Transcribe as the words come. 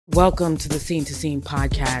Welcome to the Scene to Scene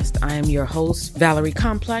podcast. I am your host, Valerie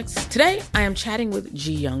Complex. Today, I am chatting with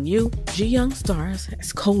Ji Young Yoo. Ji Young stars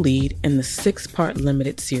as co-lead in the 6-part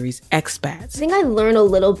limited series Expats. I think I learn a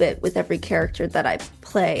little bit with every character that I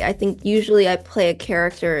play. I think usually I play a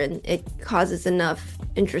character and it causes enough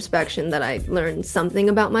introspection that I learn something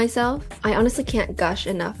about myself. I honestly can't gush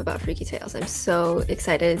enough about Freaky Tales. I'm so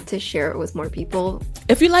excited to share it with more people.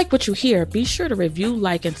 If you like what you hear, be sure to review,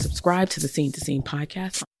 like, and subscribe to the Scene to Scene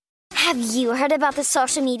podcast. Have you heard about the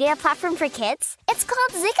social media platform for kids? It's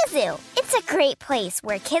called Zigazoo. It's a great place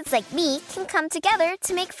where kids like me can come together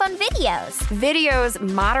to make fun videos. Videos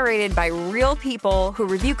moderated by real people who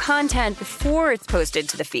review content before it's posted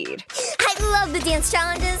to the feed. I love the dance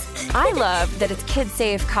challenges. I love that it's Kid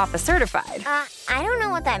Safe COPPA certified. I don't know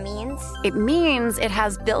what that means. It means it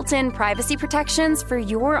has built-in privacy protections for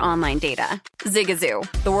your online data. Zigazoo,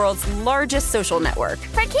 the world's largest social network.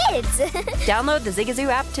 For kids. Download the Zigazoo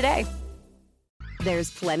app today.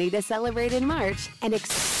 There's plenty to celebrate in March and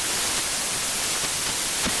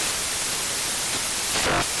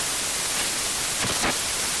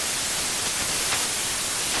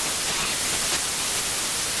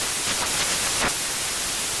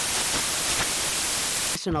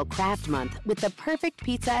National Craft Month with the perfect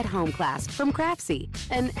pizza at home class from Craftsy.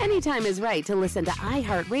 And anytime is right to listen to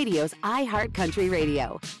iHeartRadio's iHeartCountry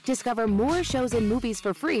Radio. Discover more shows and movies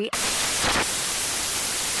for free.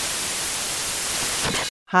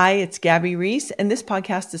 Hi, it's Gabby Reese, and this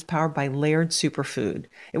podcast is powered by Laird Superfood.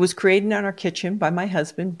 It was created in our kitchen by my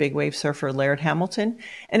husband, big wave surfer Laird Hamilton,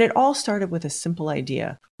 and it all started with a simple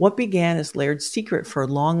idea. What began as Laird's secret for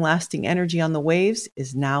long-lasting energy on the waves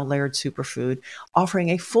is now Laird Superfood, offering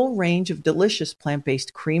a full range of delicious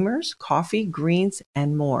plant-based creamers, coffee, greens,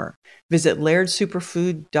 and more. Visit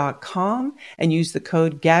lairdsuperfood.com and use the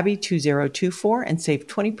code GABBY2024 and save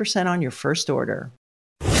 20% on your first order.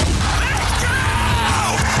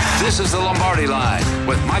 This is the Lombardi Line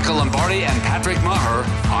with Michael Lombardi and Patrick Maher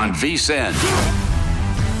on VSiN.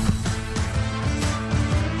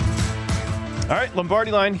 All right,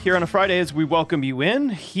 Lombardi Line here on a Friday as we welcome you in.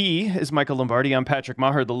 He is Michael Lombardi. I'm Patrick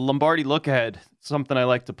Maher. The Lombardi Look Ahead, something I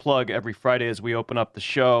like to plug every Friday as we open up the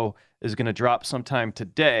show, is going to drop sometime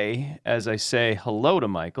today as I say hello to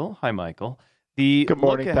Michael. Hi, Michael. Good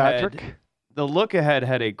morning, Patrick. The Look Ahead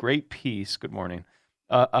had a great piece. Good morning.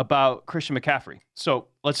 About Christian McCaffrey. So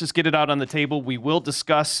let's just get it out on the table. We will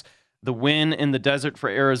discuss the win in the desert for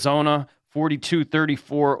Arizona,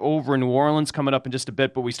 42-34 over New Orleans coming up in just a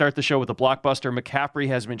bit. But we start the show with a blockbuster. McCaffrey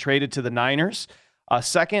has been traded to the Niners. A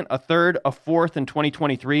second, a third, a fourth in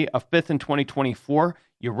 2023, a fifth in 2024.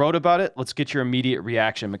 You wrote about it. Let's get your immediate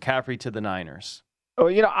reaction. McCaffrey to the Niners. Oh,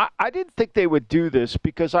 I didn't think they would do this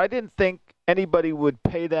because I didn't think anybody would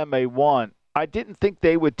pay them a one. I didn't think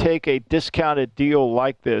they would take a discounted deal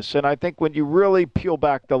like this. And I think when you really peel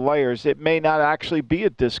back the layers, it may not actually be a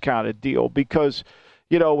discounted deal because,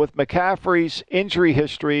 with McCaffrey's injury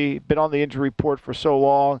history, been on the injury report for so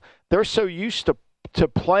long, they're so used to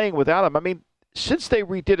playing without him. I mean, since they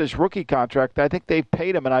redid his rookie contract, I think they've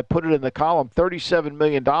paid him, and I put it in the column, $37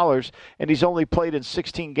 million, and he's only played in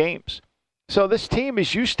 16 games. So this team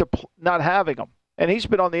is used to not having him. And he's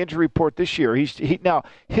been on the injury report this year. Now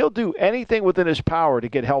he'll do anything within his power to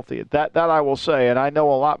get healthy. That I will say, and I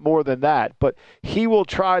know a lot more than that. But he will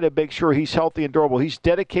try to make sure he's healthy and durable. He's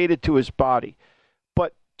dedicated to his body.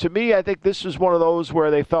 But to me, I think this is one of those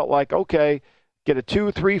where they felt like, okay, get a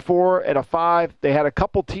 2, 3, 4, and a 5. They had a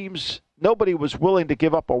couple teams. Nobody was willing to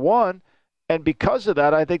give up a 1, and because of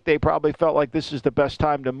that, I think they probably felt like this is the best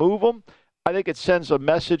time to move them. I think it sends a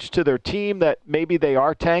message to their team that maybe they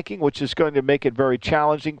are tanking, which is going to make it very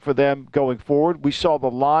challenging for them going forward. We saw the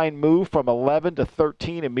line move from 11 to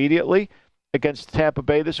 13 immediately against Tampa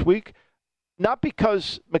Bay this week. Not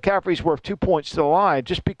because McCaffrey's worth 2 points to the line,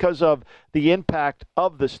 just because of the impact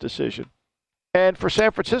of this decision. And for San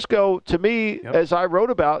Francisco, to me, as I wrote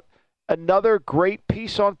about, another great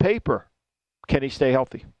piece on paper. Can he stay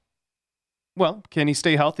healthy? Well, can he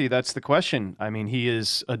stay healthy? That's the question. I mean, he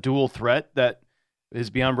is a dual threat that is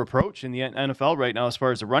beyond reproach in the NFL right now as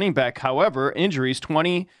far as a running back. However, injuries,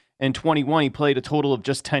 20 and 21, he played a total of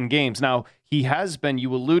just 10 games. Now, he has been,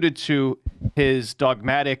 you alluded to his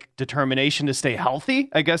dogmatic determination to stay healthy,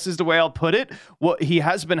 I guess is the way I'll put it. What he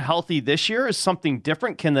has been healthy this year is something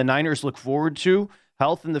different. Can the Niners look forward to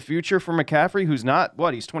health in the future for McCaffrey, who's not,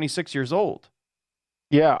 he's 26 years old?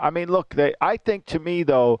 Yeah, I mean, look, I think to me,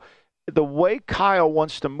 though, the way Kyle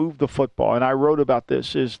wants to move the football, and I wrote about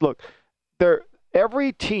this, is, look,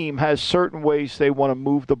 every team has certain ways they want to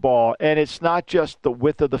move the ball, and it's not just the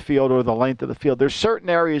width of the field or the length of the field. There's certain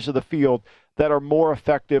areas of the field that are more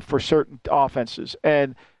effective for certain offenses.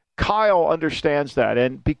 And Kyle understands that.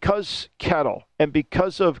 And because Kettle and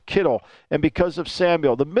because of Kittle and because of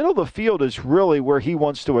Samuel, the middle of the field is really where he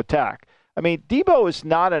wants to attack. I mean, Debo is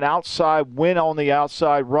not an outside, win on the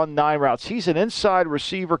outside, run 9 routes. He's an inside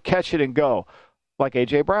receiver, catch it and go, like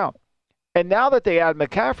A.J. Brown. And now that they add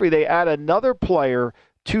McCaffrey, they add another player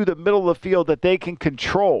to the middle of the field that they can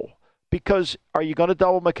control. Because are you going to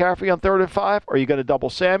double McCaffrey on 3rd and 5? Or are you going to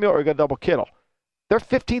double Samuel? Or are you going to double Kittle? They're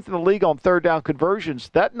 15th in the league on 3rd down conversions.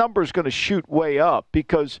 That number is going to shoot way up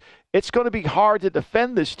because it's going to be hard to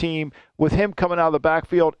defend this team with him coming out of the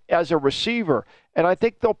backfield as a receiver. And I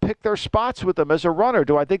think they'll pick their spots with him as a runner.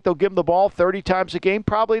 Do I think they'll give him the ball 30 times a game?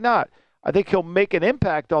 Probably not. I think he'll make an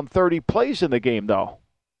impact on 30 plays in the game, though.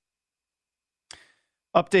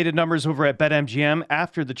 Updated numbers over at BetMGM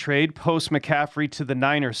after the trade, post McCaffrey to the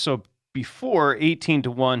Niners. So before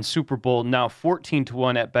 18-1 Super Bowl, now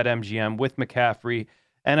 14-1 at BetMGM with McCaffrey.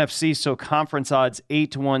 NFC, so conference odds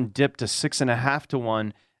 8-1 dip to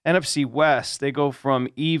 6.5-1. NFC West, they go from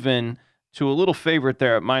even to a little favorite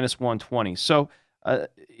there at -120. So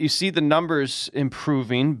you see the numbers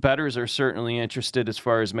improving. Bettors are certainly interested as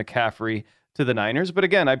far as McCaffrey to the Niners. But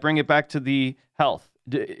again, I bring it back to the health.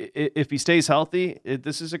 If he stays healthy,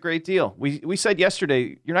 this is a great deal. We said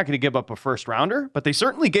yesterday, you're not going to give up a first rounder, but they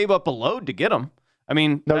certainly gave up a load to get him. I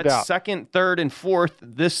mean, no that's doubt. 2nd, 3rd, and 4th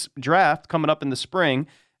this draft coming up in the spring,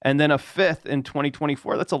 and then a 5th in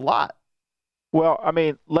 2024. That's a lot. Well, I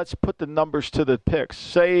mean, let's put the numbers to the picks.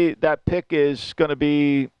 Say that pick is going to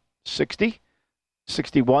be 60,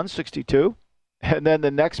 61, 62, and then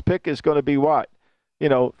the next pick is going to be what?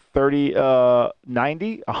 30,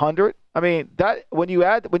 90, 100. I mean, that when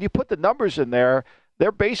you put the numbers in there,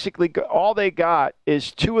 they're basically all they got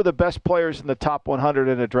is 2 of the best players in the top 100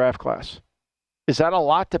 in a draft class. Is that a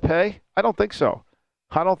lot to pay? I don't think so.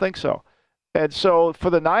 And so for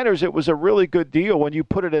the Niners, it was a really good deal when you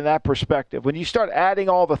put it in that perspective. When you start adding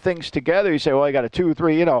all the things together, you say, well, I got a 2,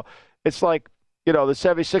 3, it's like, the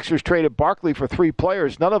 76ers traded Barkley for 3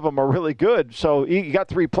 players. None of them are really good. So you got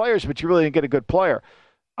 3 players, but you really didn't get a good player.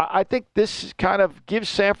 I think this kind of gives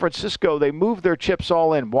San Francisco, they move their chips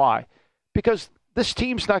all in. Why? Because this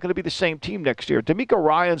team's not going to be the same team next year. DeMeco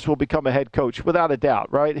Ryans will become a head coach without a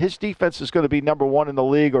doubt, right? His defense is going to be number 1 in the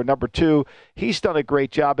league or number 2. He's done a great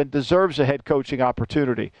job and deserves a head coaching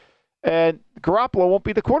opportunity. And Garoppolo won't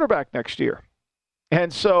be the quarterback next year.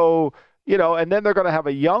 And so, and then they're going to have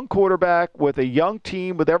a young quarterback with a young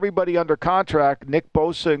team with everybody under contract, Nick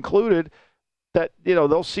Bosa included, that,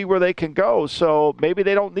 they'll see where they can go. So maybe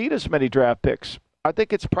they don't need as many draft picks. I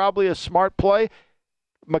think it's probably a smart play.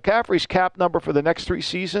 McCaffrey's cap number for the next 3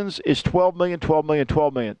 seasons is $12 million, $12 million,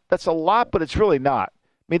 $12 million. That's a lot, but it's really not.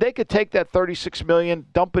 I mean, they could take that $36 million,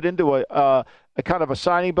 dump it into a kind of a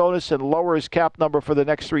signing bonus and lower his cap number for the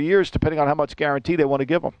next 3 years, depending on how much guarantee they want to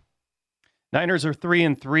give him. Niners are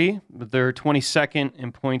 3-3, but they're 22nd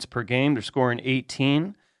in points per game. They're scoring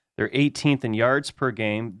 18. They're 18th in yards per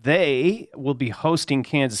game. They will be hosting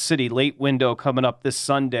Kansas City late window coming up this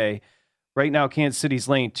Sunday. Right now, Kansas City's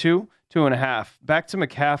laying 2.5. Back to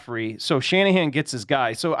McCaffrey. So Shanahan gets his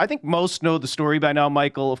guy. So I think most know the story by now,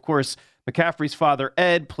 Michael. Of course, McCaffrey's father,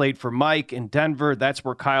 Ed, played for Mike in Denver. That's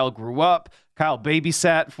where Kyle grew up. Kyle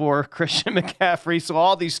babysat for Christian McCaffrey. So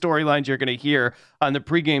all these storylines you're going to hear on the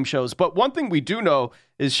pregame shows. But one thing we do know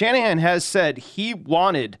is Shanahan has said he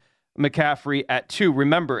wanted McCaffrey at 2.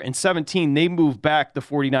 Remember, in 2017, they moved back the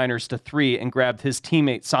 49ers to 3 and grabbed his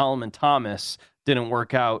teammate Solomon Thomas. Didn't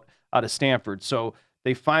work out of Stanford. So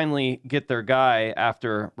they finally get their guy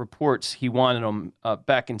after reports he wanted him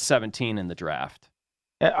back in 2017 in the draft.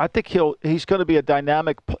 I think he's going to be a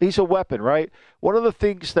dynamic. He's a weapon, right? One of the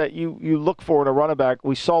things that you look for in a running back,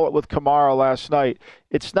 we saw it with Kamara last night.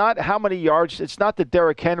 It's not how many yards. It's not the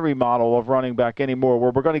Derrick Henry model of running back anymore,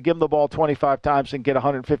 where we're going to give him the ball 25 times and get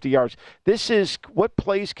 150 yards. This is what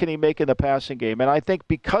plays can he make in the passing game. And I think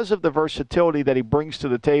because of the versatility that he brings to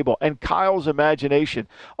the table and Kyle's imagination,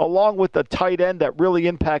 along with the tight end that really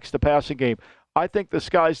impacts the passing game, I think the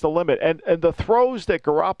sky's the limit. And the throws that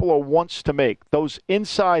Garoppolo wants to make, those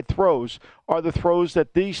inside throws, are the throws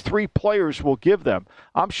that these 3 players will give them.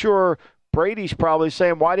 I'm sure Brady's probably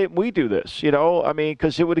saying, why didn't we do this?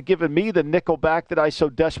 Because it would have given me the nickel back that I so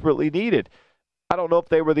desperately needed. I don't know if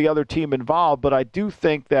they were the other team involved, but I do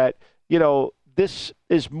think that, this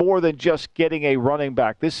is more than just getting a running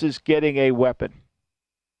back. This is getting a weapon.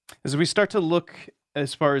 As we start to look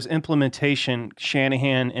as far as implementation,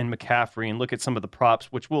 Shanahan and McCaffrey, and look at some of the props,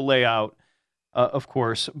 which we'll lay out, of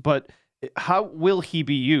course, but how will he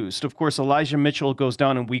be used? Of course, Elijah Mitchell goes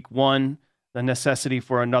down in week 1, the necessity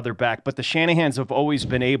for another back, but the Shanahans have always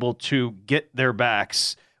been able to get their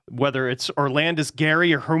backs whether it's Orlandis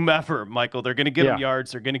Gary or whomever, Michael, they're going to get them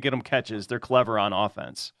yards. They're going to get them catches. They're clever on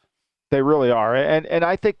offense. They really are. And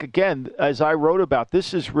I think, again, as I wrote about,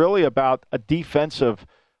 this is really about a defensive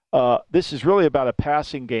this is really about a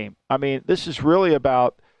passing game. I mean, this is really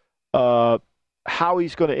about how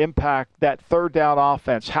he's going to impact that third down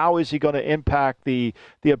offense. How is he going to impact the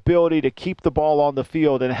ability to keep the ball on the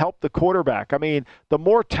field and help the quarterback? I mean, the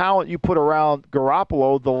more talent you put around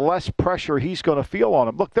Garoppolo, the less pressure he's going to feel on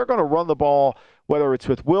him. Look, they're going to run the ball, whether it's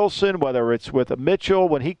with Wilson, whether it's with Mitchell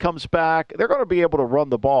when he comes back. They're going to be able to run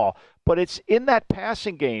the ball. But it's in that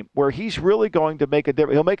passing game where he's really going to make a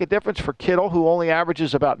difference. He'll make a difference for Kittle, who only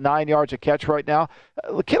averages about 9 yards a catch right now.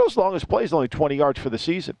 Kittle's longest play is only 20 yards for the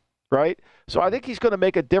season, right? So I think he's going to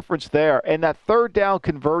make a difference there. And that third down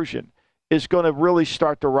conversion is going to really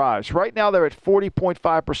start to rise. Right now they're at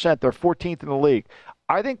 40.5%. They're 14th in the league.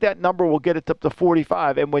 I think that number will get it up to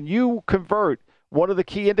 45. And when you convert, one of the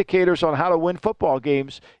key indicators on how to win football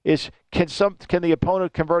games is can the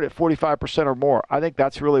opponent convert at 45% or more? I think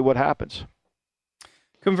that's really what happens.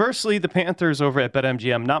 Conversely, the Panthers over at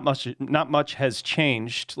BetMGM, not much has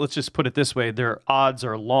changed. Let's just put it this way. Their odds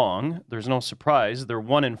are long. There's no surprise. They're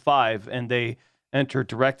 1-5, and they enter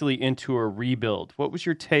directly into a rebuild. What was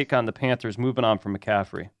your take on the Panthers moving on from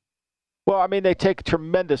McCaffrey? Well, I mean, they take a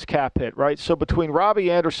tremendous cap hit, right? So between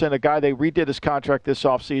Robbie Anderson, a guy they redid his contract this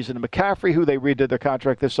offseason, and McCaffrey, who they redid their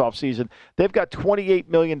contract this offseason, they've got $28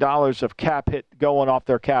 million of cap hit going off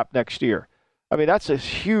their cap next year. I mean, that's a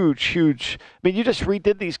huge, huge – I mean, you just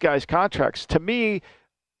redid these guys' contracts. To me,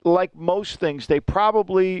 like most things,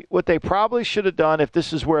 what they probably should have done, if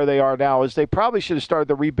this is where they are now, is they probably should have started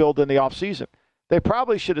the rebuild in the offseason. They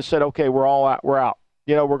probably should have said, okay, we're out.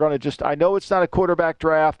 You know, we're going to just – I know it's not a quarterback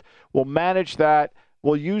draft. We'll manage that.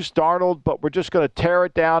 We'll use Darnold, but we're just going to tear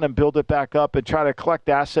it down and build it back up and try to collect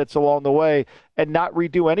assets along the way and not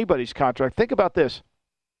redo anybody's contract. Think about this.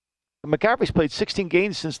 McCaffrey's played 16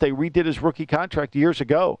 games since they redid his rookie contract years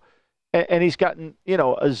ago, and he's gotten,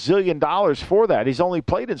 $1 zillion for that. He's only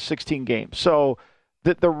played in 16 games. So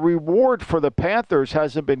the reward for the Panthers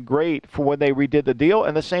hasn't been great for when they redid the deal,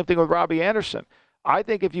 and the same thing with Robbie Anderson. I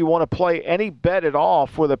think if you want to play any bet at all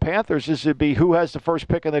for the Panthers, is to be who has the first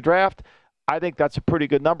pick in the draft. I think that's a pretty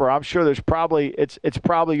good number. I'm sure it's probably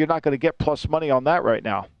you're not going to get plus money on that right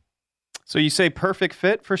now. So you say perfect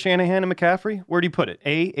fit for Shanahan and McCaffrey? Where do you put it?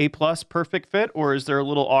 A plus, perfect fit, or is there a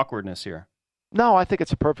little awkwardness here? No, I think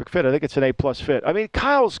it's a perfect fit. I think it's an A+ fit. I mean,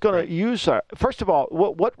 Kyle's going to use first of all,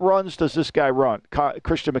 what runs does this guy run,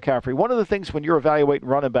 Christian McCaffrey? One of the things when you're evaluating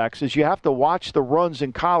running backs is you have to watch the runs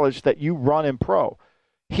in college that you run in pro.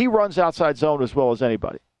 He runs outside zone as well as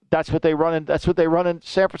anybody. That's what they run in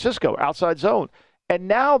San Francisco, outside zone. And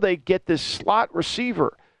now they get this slot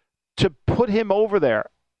receiver to put him over there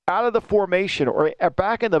out of the formation or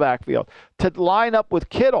back in the backfield to line up with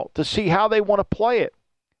Kittle to see how they want to play it.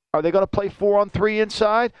 Are they going to play 4-on-3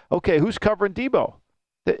 inside? Okay, who's covering Debo?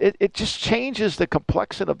 It just changes the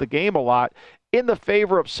complexity of the game a lot in the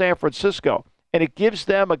favor of San Francisco. And it gives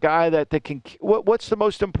them a guy that can – what's the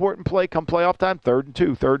most important play come playoff time? 3rd and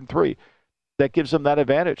 2, 3rd and 3. That gives them that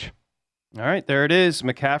advantage. All right, there it is.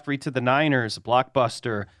 McCaffrey to the Niners,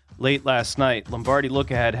 blockbuster late last night. Lombardi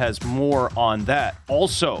Look Ahead has more on that.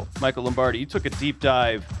 Also, Michael Lombardi, you took a deep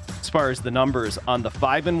dive as far as the numbers on the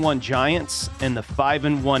 5-1 Giants and the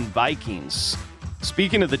 5-1 Vikings.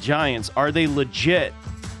 Speaking of the Giants, are they legit?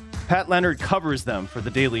 Pat Leonard covers them for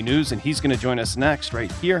the Daily News, and he's going to join us next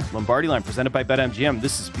right here. Lombardi Line presented by BetMGM.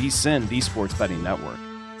 This is VSiN, the Sports Betting Network.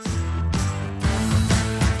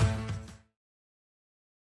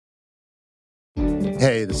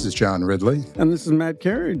 Hey, this is John Ridley. And this is Matt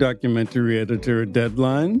Carey, documentary editor at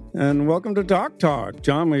Deadline. And welcome to Doc Talk.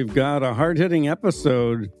 John, we've got a hard-hitting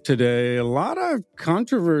episode today. A lot of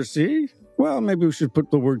controversy. Well, maybe we should put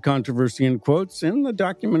the word controversy in quotes in the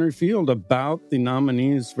documentary field about the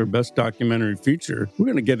nominees for Best Documentary Feature. We're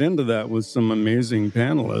going to get into that with some amazing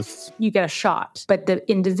panelists. You get a shot, but the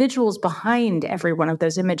individuals behind every one of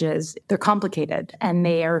those images, they're complicated and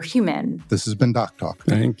they are human. This has been Doc Talk.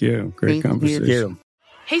 Thank you. Great conversation. Thank you.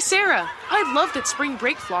 Hey, Sarah, I love that spring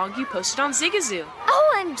break vlog you posted on Zigazoo.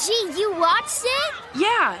 OMG, you watched it?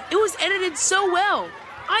 Yeah, it was edited so well.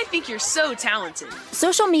 I think you're so talented.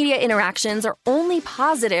 Social media interactions are only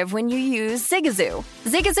positive when you use Zigazoo.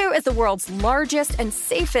 Zigazoo is the world's largest and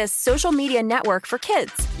safest social media network for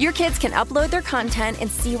kids. Your kids can upload their content and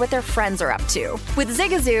see what their friends are up to. With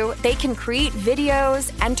Zigazoo, they can create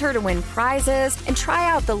videos, enter to win prizes, and try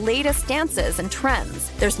out the latest dances and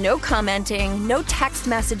trends. There's no commenting, no text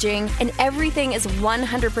messaging, and everything is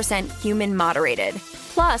 100% human moderated.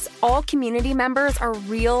 Plus, all community members are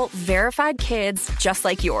real, verified kids just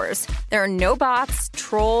like yours. There are no bots,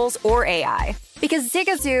 trolls, or AI. Because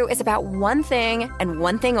Zigazoo is about one thing and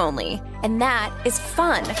one thing only, and that is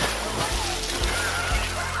fun.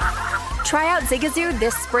 Try out Zigazoo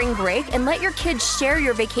this spring break and let your kids share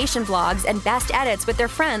your vacation vlogs and best edits with their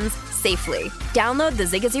friends safely. Download the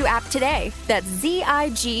Zigazoo app today. That's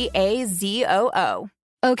Zigazoo.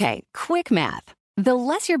 Okay, quick math. The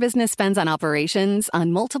less your business spends on operations,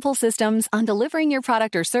 on multiple systems, on delivering your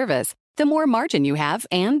product or service, the more margin you have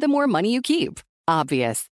and the more money you keep.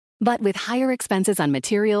 Obvious. But with higher expenses on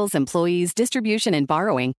materials, employees, distribution, and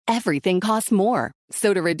borrowing, everything costs more.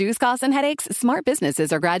 So to reduce costs and headaches, smart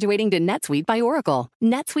businesses are graduating to NetSuite by Oracle.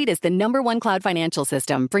 NetSuite is the #1 cloud financial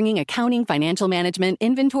system, bringing accounting, financial management,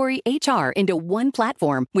 inventory, HR into one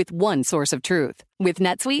platform with one source of truth. With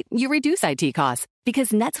NetSuite, you reduce IT costs because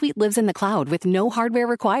NetSuite lives in the cloud with no hardware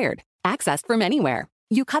required, accessed from anywhere.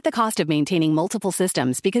 You cut the cost of maintaining multiple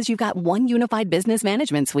systems because you've got one unified business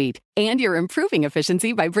management suite. And you're improving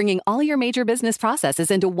efficiency by bringing all your major business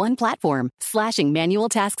processes into one platform, slashing manual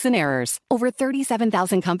tasks and errors. Over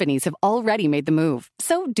 37,000 companies have already made the move.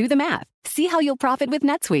 So do the math. See how you'll profit with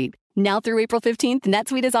NetSuite. Now through April 15th,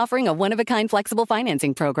 NetSuite is offering a one-of-a-kind flexible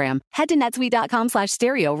financing program. Head to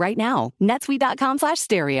netsuite.com/stereo right now.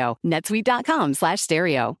 netsuite.com/stereo.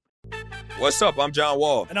 netsuite.com/stereo. What's up? I'm John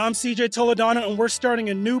Wall. And I'm CJ Toledano, and we're starting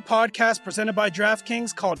a new podcast presented by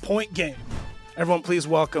DraftKings called Point Game. Everyone, please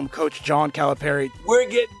welcome Coach John Calipari. We're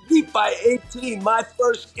getting beat by 18. My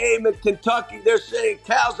first game in Kentucky, they're saying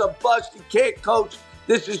Cal's a bust. He can't coach.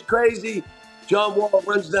 This is crazy. John Wall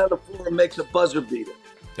runs down the floor and makes a buzzer beater.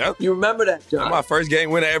 Yep. You remember that, John? That's my first game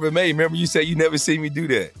win I ever made. Remember you said you never seen me do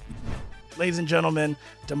that. Ladies and gentlemen,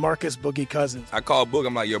 DeMarcus Boogie Cousins. I called Boog.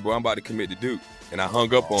 I'm like, yo, bro, I'm about to commit to Duke. And I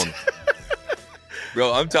hung up on him.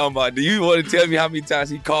 Bro, I'm talking about, do you want to tell me how many times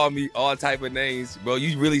he called me all type of names? Bro,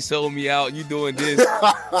 you really sold me out. You doing this.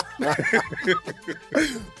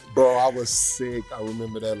 Bro, I was sick. I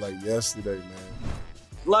remember that like yesterday, man.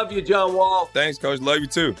 Love you, John Wall. Thanks, Coach. Love you,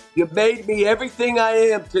 too. You made me everything I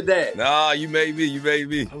am today. Nah, you made me. You made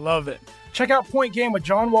me. I love it. Check out Point Game with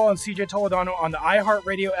John Wall and CJ Toledano on the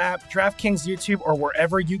iHeartRadio app, DraftKings YouTube, or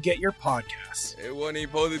wherever you get your podcasts. It wasn't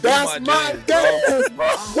even supposed to be That's my game, bro.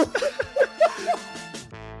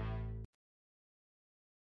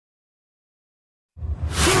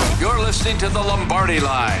 You're listening to The Lombardi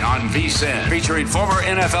Line on VSiN, featuring former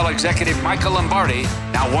NFL executive Michael Lombardi.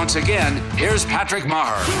 Now, once again, here's Patrick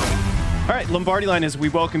Maher. All right, Lombardi Line, as we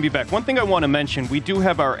welcome you back. One thing I want to mention, we do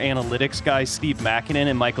have our analytics guy, Steve Makinen,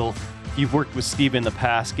 and Michael, you've worked with Steve in the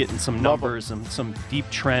past, getting some numbers and some deep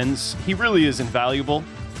trends. He really is invaluable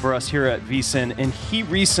for us here at VSiN, and he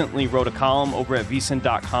recently wrote a column over at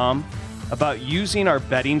vsin.com about using our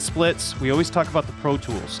betting splits. We always talk about the Pro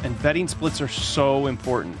Tools, and betting splits are so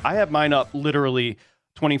important. I have mine up literally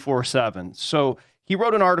 24/7. So he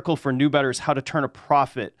wrote an article for New Bettors, how to turn a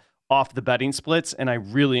profit off the betting splits, and I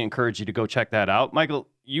really encourage you to go check that out. Michael,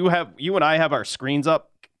 you and I have our screens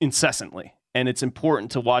up incessantly, and it's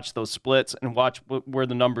important to watch those splits and watch where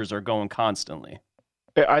the numbers are going constantly.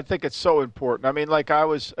 I think it's so important. I mean, like I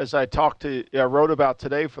wrote about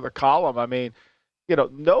today for the column, I mean, you know,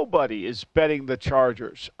 nobody is betting the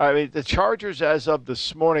Chargers. I mean, the Chargers, as of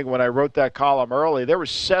this morning when I wrote that column early, there was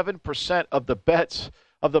 7% of the bets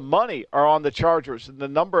of the money are on the Chargers, and the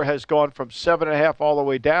number has gone from 7.5 all the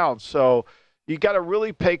way down. So you got to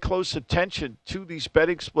really pay close attention to these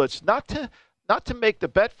betting splits, not to make the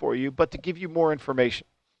bet for you, but to give you more information.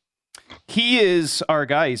 He is our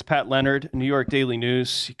guy. He's Pat Leonard, New York Daily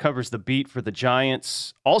News. He covers the beat for the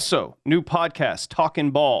Giants. Also, new podcast,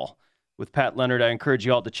 Talkin' Ball, with Pat Leonard. I encourage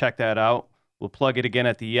you all to check that out. We'll plug it again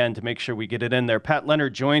at the end to make sure we get it in there. Pat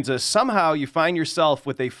Leonard joins us. Somehow you find yourself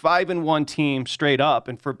with a 5-1 team straight up,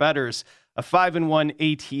 and for bettors, a 5-1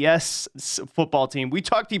 ATS football team. We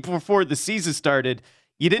talked to you before the season started.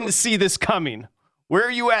 You didn't see this coming. Where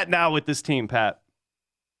are you at now with this team, Pat?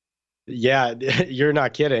 Yeah, you're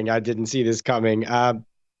not kidding. I didn't see this coming.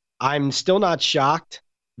 I'm still not shocked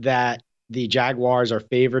that the Jaguars are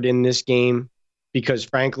favored in this game, because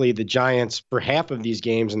frankly, the Giants, for half of these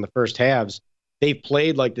games in the first halves, they've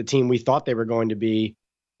played like the team we thought they were going to be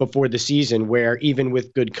before the season, where even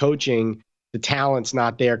with good coaching, the talent's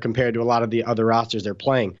not there compared to a lot of the other rosters they're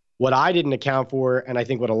playing. What I didn't account for, and I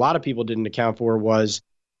think what a lot of people didn't account for, was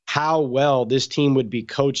how well this team would be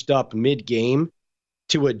coached up mid-game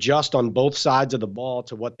to adjust on both sides of the ball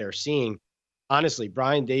to what they're seeing. Honestly,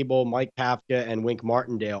 Brian Daboll, Mike Kafka, and Wink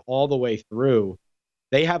Martindale all the way through,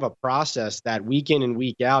 they have a process that week in and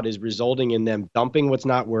week out is resulting in them dumping what's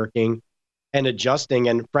not working and adjusting.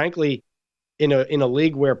 And frankly, in a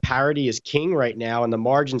league where parity is king right now and the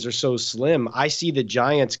margins are so slim, I see the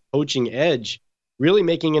Giants' coaching edge really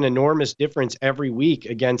making an enormous difference every week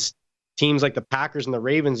against teams like the Packers and the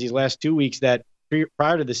Ravens these last 2 weeks that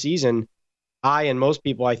prior to the season, I and most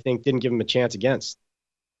people, I think, didn't give them a chance against.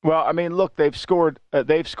 Well, I mean, look, they've scored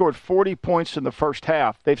 40 points in the first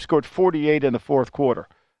half. They've scored 48 in the fourth quarter.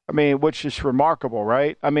 I mean, which is remarkable,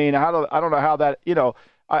 right? I mean, I don't know how that,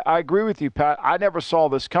 I agree with you, Pat. I never saw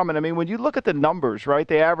this coming. I mean, when you look at the numbers, right,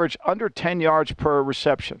 they average under 10 yards per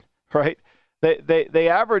reception, right? They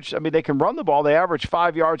average, I mean, they can run the ball. They average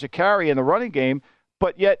 5 yards a carry in the running game,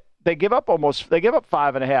 but yet they give up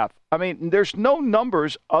 5.5. I mean, there's no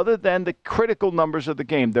numbers other than the critical numbers of the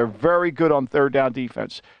game. They're very good on third down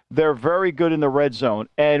defense. They're very good in the red zone.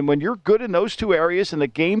 And when you're good in those two areas and the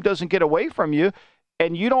game doesn't get away from you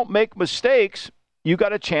and you don't make mistakes, you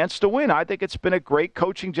got a chance to win. I think it's been a great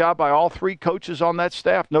coaching job by all three coaches on that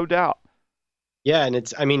staff, no doubt. Yeah,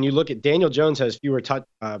 and you look at Daniel Jones has fewer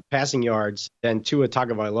passing yards than Tua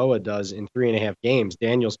Tagovailoa does in 3.5 games.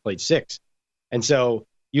 Daniel's played 6. And so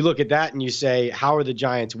you look at that and you say, how are the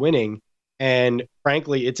Giants winning? And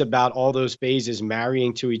frankly, it's about all those phases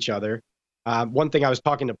marrying to each other. One thing I was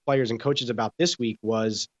talking to players and coaches about this week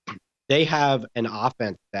was they have an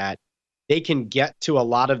offense that they can get to a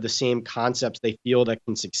lot of the same concepts they feel that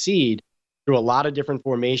can succeed through a lot of different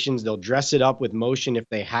formations. They'll dress it up with motion if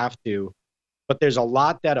they have to. But there's a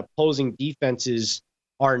lot that opposing defenses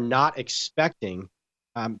are not expecting.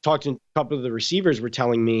 Talking to a couple of the receivers were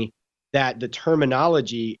telling me that the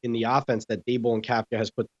terminology in the offense that Daboll and Kafka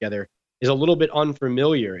has put together is a little bit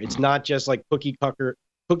unfamiliar. It's not just like cookie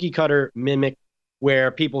cutter mimic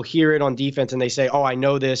where people hear it on defense and they say, oh, I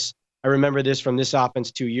know this. I remember this from this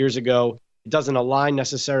offense 2 years ago. It doesn't align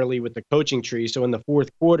necessarily with the coaching tree. So in the fourth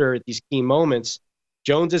quarter, at these key moments,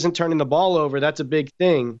 Jones isn't turning the ball over. That's a big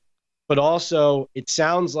thing. But also, it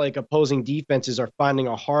sounds like opposing defenses are finding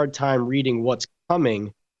a hard time reading what's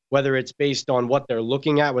coming, whether it's based on what they're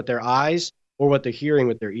looking at with their eyes or what they're hearing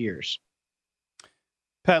with their ears.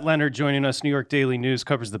 Pat Leonard joining us. New York Daily News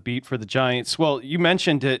covers the beat for the Giants. Well, you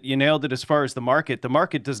mentioned it. You nailed it as far as the market. The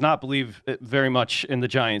market does not believe very much in the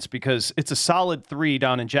Giants because it's a solid 3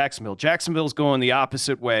 down in Jacksonville. Jacksonville's going the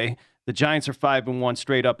opposite way. The Giants are 5-1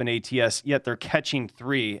 straight up in ATS, yet they're catching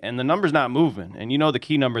 3, and the number's not moving. And you know the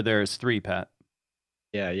key number there is 3, Pat.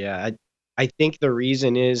 Yeah. I think the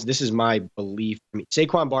reason is, this is my belief. I mean,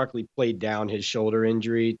 Saquon Barkley played down his shoulder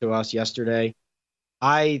injury to us yesterday.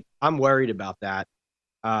 I'm worried about that.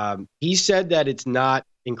 He said that it's not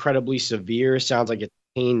incredibly severe. Sounds like it's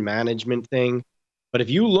a pain management thing. But if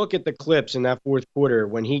you look at the clips in that fourth quarter,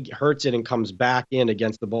 when he hurts it and comes back in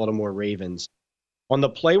against the Baltimore Ravens, on the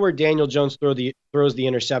play where Daniel Jones throws the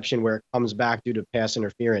interception where it comes back due to pass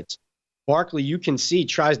interference, Barkley, you can see,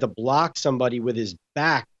 tries to block somebody with his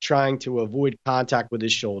back, trying to avoid contact with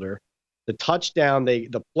his shoulder. The touchdown,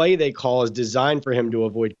 the play they call is designed for him to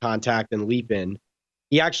avoid contact and leap in.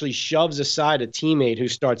 He actually shoves aside a teammate who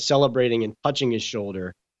starts celebrating and touching his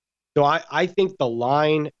shoulder. So I think the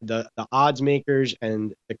line, the odds makers,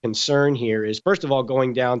 and the concern here is, first of all,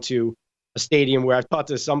 going down to a stadium where I've talked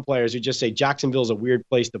to some players who just say Jacksonville's a weird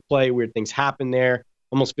place to play. Weird things happen there.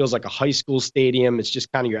 Almost feels like a high school stadium. It's just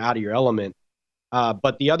kind of, you're out of your element.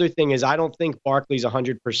 But the other thing is, I don't think Barkley's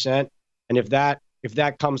 100%. And if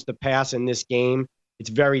that comes to pass in this game, it's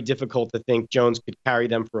very difficult to think Jones could carry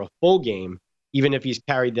them for a full game, even if he's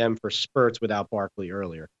carried them for spurts without Barkley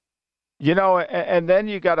earlier. And then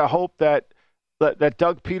you got to hope that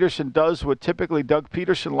Doug Peterson does what typically Doug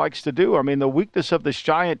Peterson likes to do. I mean, the weakness of this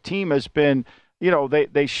Giant team has been,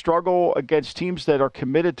 they struggle against teams that are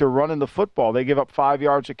committed to running the football. They give up 5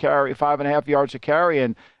 yards a carry, 5.5 yards a carry,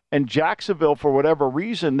 and Jacksonville, for whatever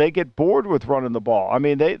reason, they get bored with running the ball. I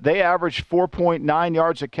mean, they average 4.9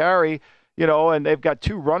 yards a carry, and they've got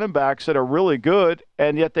 2 running backs that are really good,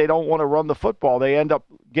 and yet they don't want to run the football. They end up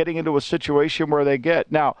getting into a situation where they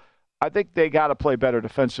get. Now, I think they got to play better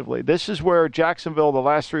defensively. This is where Jacksonville, the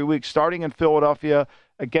last 3 weeks, starting in Philadelphia,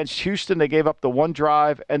 against Houston, they gave up the 1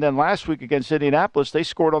 drive. And then last week against Indianapolis, they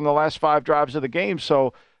scored on the last 5 drives of the game.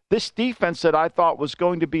 So this defense that I thought was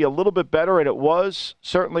going to be a little bit better, and it was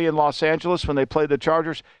certainly in Los Angeles when they played the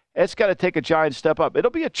Chargers, it's got to take a giant step up.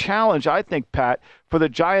 It'll be a challenge, I think, Pat, for the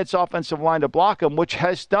Giants' offensive line to block them, which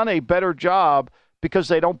has done a better job because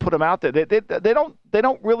they don't put him out there. They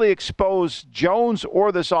don't really expose Jones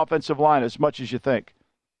or this offensive line as much as you think.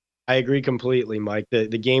 I agree completely, Mike. The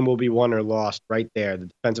game will be won or lost right there. The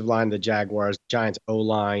defensive line of the Jaguars, Giants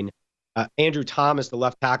O-line. Andrew Thomas, the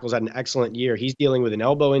left tackle, had an excellent year. He's dealing with an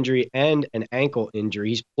elbow injury and an ankle injury.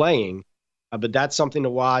 He's playing, but that's something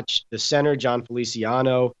to watch. The center, John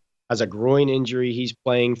Feliciano, has a groin injury he's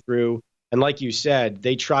playing through. And like you said,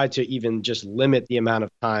 they try to even just limit the amount of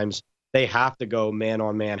times they have to go man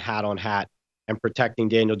on man, hat on hat, and protecting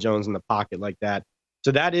Daniel Jones in the pocket like that.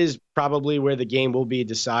 So that is probably where the game will be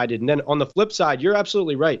decided. And then on the flip side, you're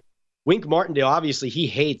absolutely right. Wink Martindale, obviously, he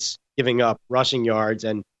hates giving up rushing yards,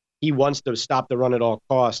 and he wants to stop the run at all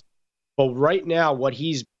costs. But right now, what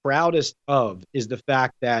he's proudest of is the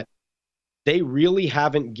fact that they really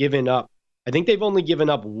haven't given up. I think they've only given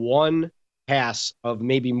up one pass of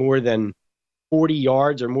maybe more than 40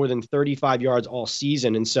 yards or more than 35 yards all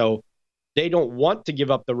season. And so they don't want to give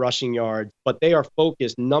up the rushing yards, but they are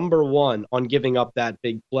focused, number one, on giving up that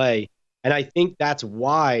big play. And I think that's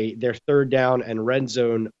why their third down and red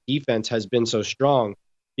zone defense has been so strong,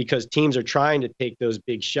 because teams are trying to take those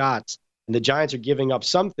big shots. And the Giants are giving up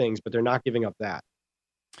some things, but they're not giving up that.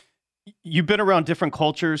 You've been around different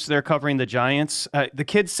cultures. They're covering the Giants. The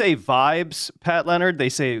kids say vibes, Pat Leonard. They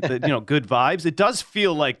say that, good vibes. It does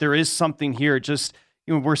feel like there is something here, just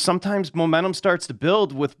where sometimes momentum starts to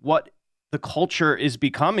build with what the culture is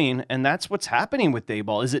becoming, and that's what's happening with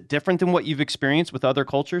Daboll. Is it different than what you've experienced with other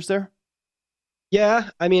cultures there? Yeah,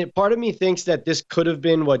 I mean, part of me thinks that this could have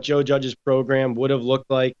been what Joe Judge's program would have looked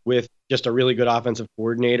like with just a really good offensive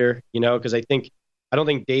coordinator, because I don't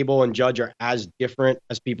think Daboll and Judge are as different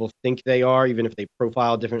as people think they are, even if they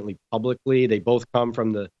profile differently publicly. They both come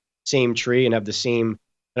from the same tree and have the same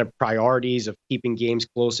kind of priorities of keeping games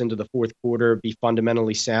close into the fourth quarter, be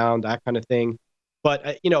fundamentally sound, that kind of thing.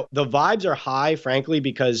 But, the vibes are high, frankly,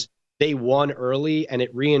 because they won early and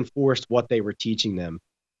it reinforced what they were teaching them.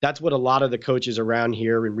 That's what a lot of the coaches around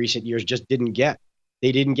here in recent years just didn't get.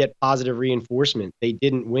 They didn't get positive reinforcement. They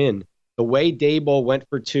didn't win. The way Daboll went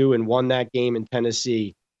for two and won that game in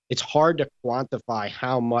Tennessee, it's hard to quantify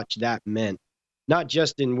how much that meant, not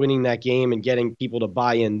just in winning that game and getting people to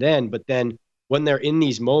buy in then, but then when they're in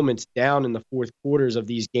these moments down in the fourth quarters of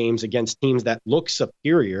these games against teams that look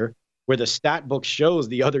superior, where the stat book shows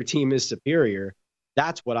the other team is superior,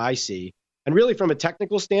 that's what I see. And really from a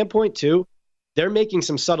technical standpoint too, they're making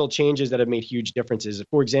some subtle changes that have made huge differences.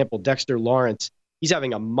 For example, Dexter Lawrence, he's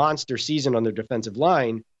having a monster season on their defensive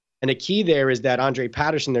line. And a key there is that Andre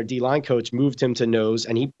Patterson, their D-line coach, moved him to nose,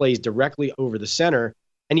 and he plays directly over the center,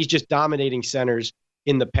 and he's just dominating centers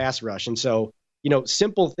in the pass rush. And so,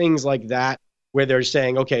 simple things like that, where they're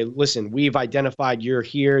saying, okay, listen, we've identified you're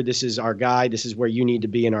here. This is our guy. This is where you need to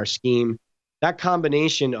be in our scheme. That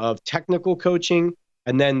combination of technical coaching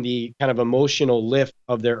and then the kind of emotional lift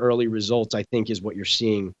of their early results, I think, is what you're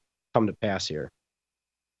seeing come to pass here.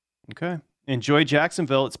 Okay. Enjoy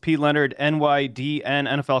Jacksonville. It's Pete Leonard, NYDN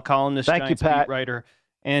NFL columnist, Thank Giants you, Pat. beat writer.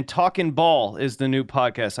 And Talkin' Ball is the new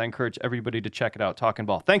podcast. I encourage everybody to check it out, Talkin'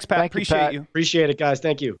 Ball. Thanks, Pat. Appreciate you. Appreciate it, guys.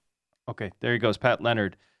 Thank you. Okay, there he goes, Pat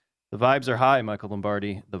Leonard. The vibes are high, Michael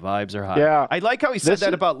Lombardi. The vibes are high. Yeah. I like how he said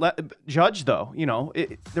that about Judge, though.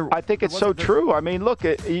 I think it's so true. I mean, look,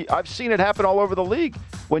 I've seen it happen all over the league.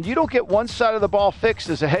 When you don't get one side of the ball fixed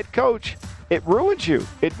as a head coach, it ruins you.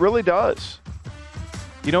 It really does.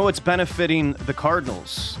 You know what's benefiting the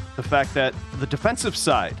Cardinals? The fact that the defensive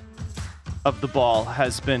side of the ball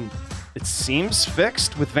has been, it seems,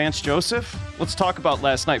 fixed with Vance Joseph. Let's talk about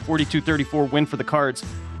last night, 42-34 win for the Cards.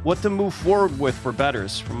 What to move forward with for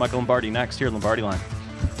bettors from Michael Lombardi next here at Lombardi Line.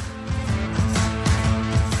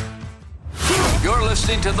 You're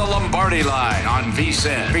listening to the Lombardi Line on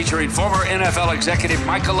VSiN, featuring former NFL executive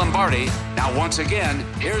Michael Lombardi. Now, once again,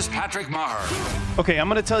 here's Patrick Maher. Okay, I'm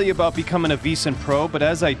going to tell you about becoming a VSiN Pro, but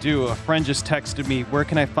as I do, a friend just texted me, where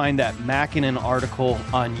can I find that Mackinnon article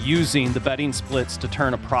on using the betting splits to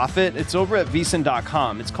turn a profit? It's over at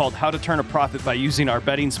VSiN.com. It's called How to Turn a Profit by Using Our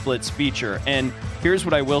Betting Splits feature. And here's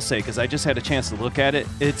what I will say, because I just had a chance to look at it.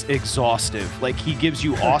 It's exhaustive. Like, he gives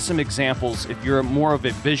you awesome examples. If you're more of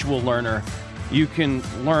a visual learner, you can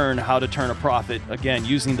learn how to turn a profit, again,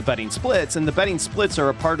 using the betting splits. And the betting splits are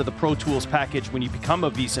a part of the Pro Tools package when you become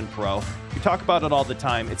a VSiN Pro. We talk about it all the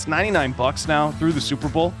time. It's $99 now through the Super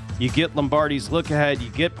Bowl. You get Lombardi's Look Ahead. You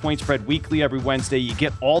get Point Spread Weekly every Wednesday. You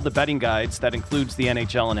get all the betting guides. That includes the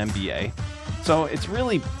NHL and NBA. So it's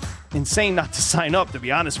really insane not to sign up, to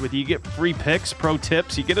be honest with you. You get free picks, pro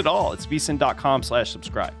tips. You get it all. It's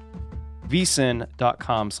VSiN.com/subscribe.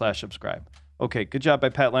 VSiN.com/subscribe. Okay, good job by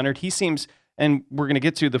Pat Leonard. He seems... And we're going to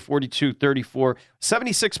get to the 42-34.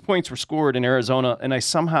 76 points were scored in Arizona, and I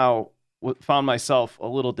somehow found myself a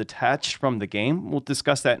little detached from the game. We'll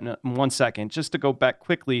discuss that in 1 second. Just to go back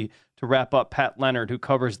quickly to wrap up Pat Leonard, who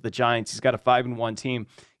covers the Giants. He's got a 5-1 team.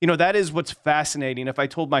 That is what's fascinating. If I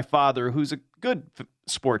told my father, who's a good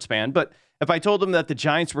sports fan, but if I told him that the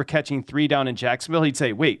Giants were catching 3 down in Jacksonville, he'd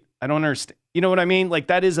say, wait, I don't understand. You know what I mean? Like,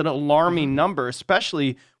 that is an alarming number,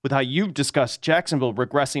 especially with how you've discussed Jacksonville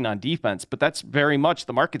regressing on defense. But that's very much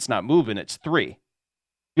the market's not moving. It's 3.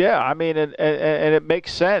 Yeah, I mean, and it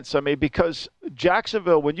makes sense. I mean, because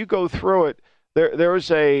Jacksonville, when you go through it, there's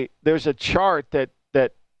a chart that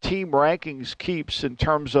Team Rankings keeps in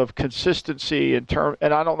terms of consistency, and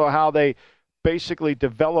I don't know how they basically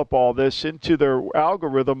develop all this into their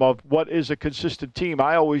algorithm of what is a consistent team.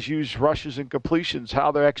 I always use rushes and completions,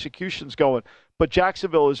 how their execution's going. But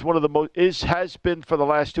Jacksonville is one of the has been for the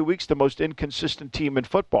last 2 weeks the most inconsistent team in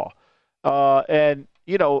football. And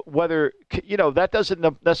that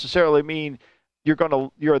doesn't necessarily mean you're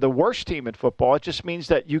the worst team in football. It just means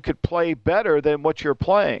that you could play better than what you're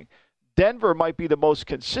playing. Denver might be the most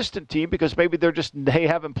consistent team because maybe they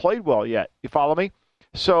haven't played well yet. You follow me?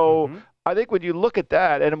 So I think when you look at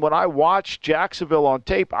that, and when I watch Jacksonville on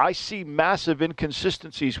tape, I see massive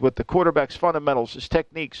inconsistencies with the quarterback's fundamentals, his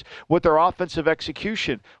techniques, with their offensive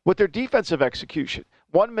execution, with their defensive execution.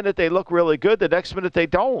 1 minute they look really good, the next minute they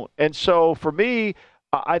don't. And so for me,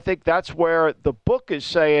 I think that's where the book is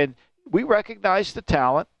saying, we recognize the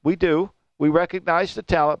talent. We do. We recognize the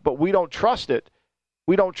talent, but we don't trust it.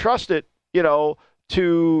 We don't trust it,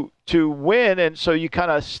 to win, and so you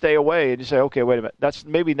kind of stay away and you say, okay, wait a minute, that's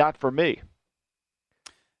maybe not for me.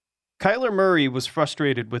 Kyler Murray was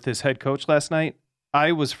frustrated with his head coach last night.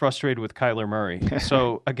 I was frustrated with Kyler Murray.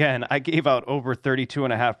 So, again, I gave out over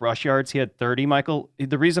 32.5 rush yards. He had 30, Michael.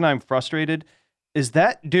 The reason I'm frustrated is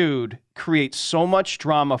that dude creates so much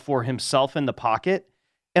drama for himself in the pocket.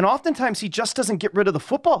 And oftentimes he just doesn't get rid of the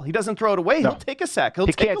football. He doesn't throw it away. No. He'll take a sack. He'll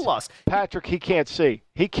take a loss. Patrick, he can't see.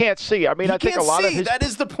 He can't see. I mean, I think a lot of his... That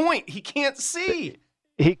is the point. He can't see.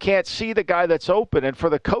 He can't see the guy that's open. And for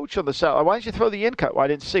the coach on the side, why didn't you throw the in cut? Well, I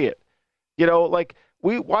didn't see it.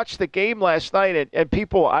 We watched the game last night, and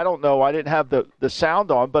people, I don't know, I didn't have the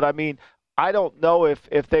sound on, but I mean, I don't know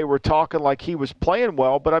if they were talking like he was playing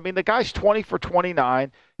well, but I mean, the guy's 20 for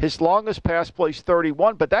 29. His longest pass play's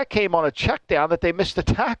 31, but that came on a check down that they missed the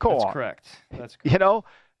tackle on. That's correct.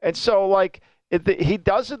 And so he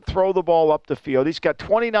doesn't throw the ball up the field. He's got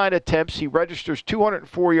 29 attempts. He registers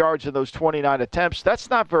 204 yards in those 29 attempts. That's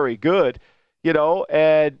not very good,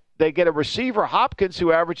 and they get a receiver, Hopkins,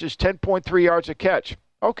 who averages 10.3 yards a catch.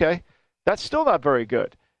 Okay, that's still not very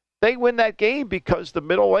good. They win that game because the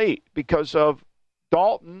middle 8, because of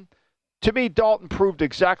Dalton. To me, Dalton proved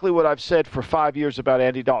exactly what I've said for 5 years about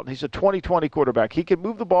Andy Dalton. He's a 20-20 quarterback. He can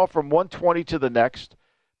move the ball from 120 to the next.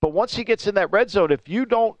 But once he gets in that red zone, if you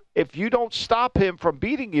don't stop him from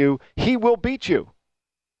beating you, he will beat you.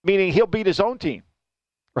 Meaning he'll beat his own team,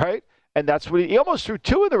 right? And that's what he almost threw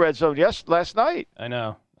 2 in the red zone last night. I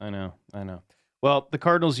know. Well, the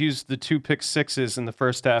Cardinals used the 2 pick sixes in the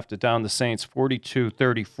first half to down the Saints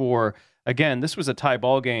 42-34. Again, this was a tie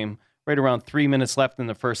ball game right around 3 minutes left in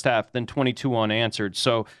the first half, then 22 unanswered.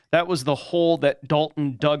 So that was the hole that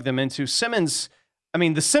Dalton dug them into.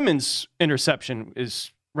 The Simmons interception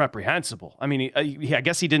is reprehensible. I mean, I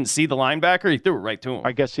guess he didn't see the linebacker. He threw it right to him.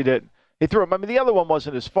 I guess he did. He threw him. I mean, the other one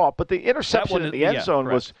wasn't his fault, but the interception in the end zone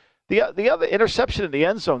was the other interception in the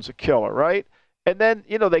end zone's a killer, right? And then,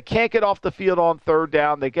 they can't get off the field on third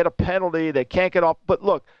down. They get a penalty. They can't get off. But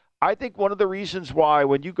look, I think one of the reasons why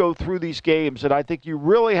when you go through these games, and I think you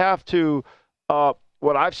really have to,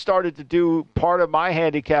 what I've started to do, part of my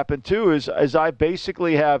handicapping too, is I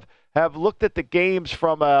basically have looked at the games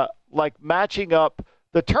from matching up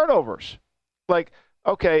the turnovers.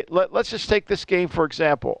 Okay, let's just take this game for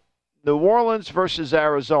example. New Orleans versus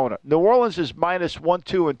Arizona. New Orleans is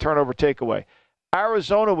 -1-2 in turnover takeaway.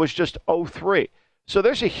 Arizona was just 0-3. So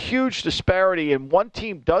there's a huge disparity, and one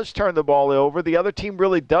team does turn the ball over, the other team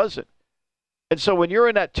really doesn't. And so when you're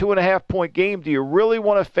in that 2.5-point game, do you really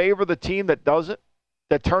want to favor the team that doesn't,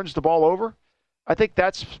 that turns the ball over? I think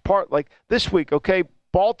that's part, like this week, okay,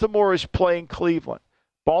 Baltimore is playing Cleveland.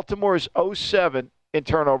 Baltimore is 0-7 in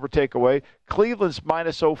turnover takeaway. Cleveland's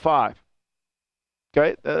 -0.5.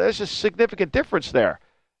 Okay, there's a significant difference there.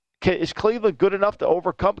 Is Cleveland good enough to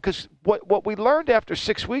overcome? Because what we learned after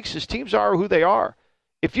 6 weeks is teams are who they are.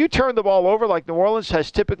 If you turn the ball over like New Orleans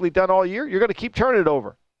has typically done all year, you're going to keep turning it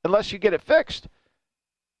over unless you get it fixed.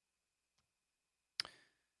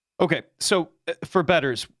 Okay, so for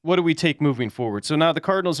bettors, what do we take moving forward? So now the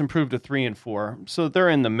Cardinals improved to 3-4, so they're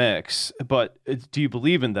in the mix. But do you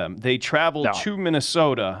believe in them? They travel to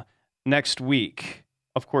Minnesota next week.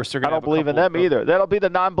 Of course, they're going to. I don't believe in them either. That'll be the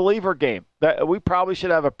non-believer game. We probably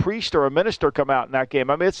should have a priest or a minister come out in that game.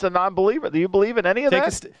 I mean, it's the non-believer. Do you believe in any of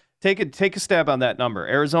that? Take a stab on that number.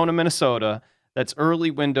 Arizona, Minnesota. That's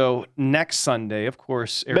early window next Sunday. Of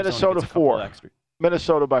course, Arizona Minnesota 4.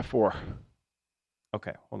 Minnesota by 4.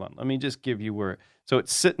 Okay, hold on. Let me just give you where. So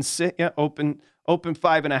it's sit, yeah, open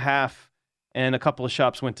 5.5, and a couple of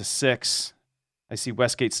shops went to 6. I see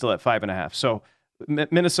Westgate still at 5.5. So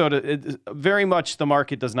Minnesota, very much the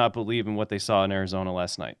market does not believe in what they saw in Arizona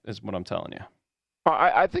last night, is what I'm telling you.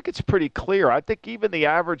 I think it's pretty clear. I think even the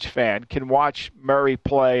average fan can watch Murray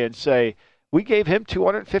play and say, we gave him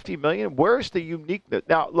 $250 million. Where's the uniqueness?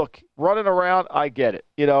 Now, look, running around, I get it.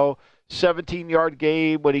 17-yard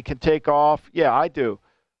game when he can take off. Yeah, I do.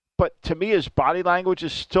 But to me, his body language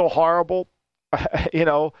is still horrible.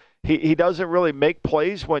 He doesn't really make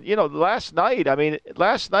plays when, last night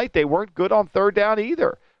they weren't good on third down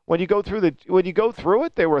either. When you go through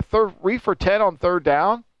it, they were 3 for 10 on third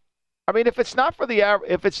down. I mean, if it's not for the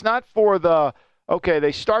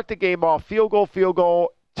they start the game off field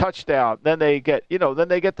goal, touchdown, then they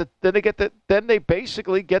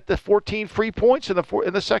basically get the 14 free points in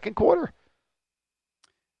the second quarter.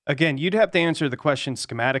 Again, you'd have to answer the question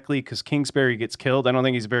schematically because Kingsbury gets killed. I don't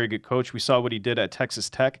think he's a very good coach. We saw what he did at Texas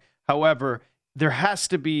Tech. However, there has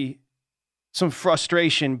to be some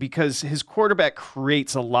frustration because his quarterback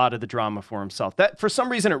creates a lot of the drama for himself. That, for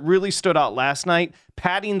some reason, it really stood out last night,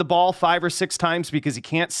 patting the ball 5 or 6 times because he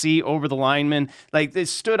can't see over the lineman. Like, it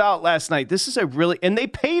stood out last night. This is and they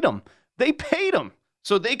paid him.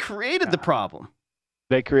 So they created the problem.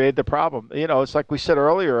 They created the problem. It's like we said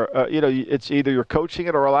earlier, it's either you're coaching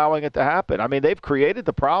it or allowing it to happen. I mean, they've created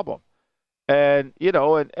the problem. And,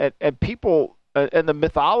 and people, and the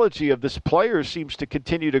mythology of this player seems to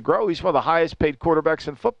continue to grow. He's one of the highest paid quarterbacks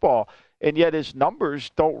in football, and yet his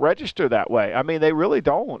numbers don't register that way. I mean, they really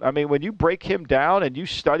don't. I mean, when you break him down and you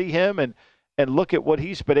study him and look at what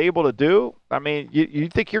he's been able to do, I mean, you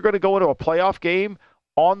think you're going to go into a playoff game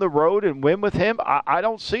on the road and win with him? I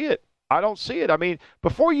don't see it. I mean,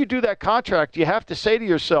 before you do that contract, you have to say to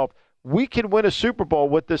yourself, we can win a Super Bowl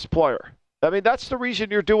with this player. I mean, that's the reason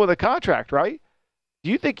you're doing the contract, right? Do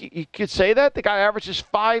you think you could say that? The guy averages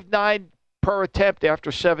 5.9 per attempt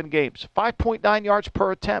after 7 games, 5.9 yards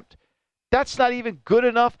per attempt. That's not even good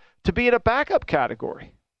enough to be in a backup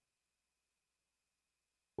category.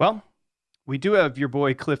 Well, we do have your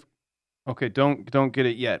boy Cliff. Okay, don't get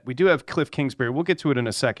it yet. We do have Cliff Kingsbury. We'll get to it in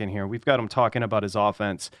a second here. We've got him talking about his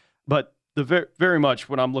offense. But the very much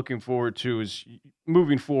what I'm looking forward to is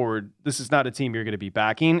moving forward, this is not a team you're going to be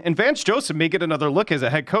backing. And Vance Joseph may get another look as a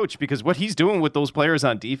head coach because what he's doing with those players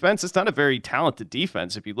on defense, it's not a very talented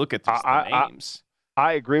defense if you look at the names.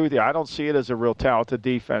 I agree with you. I don't see it as a real talented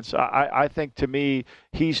defense. I think, to me,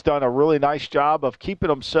 he's done a really nice job of keeping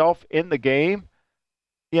himself in the game,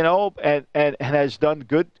 and has done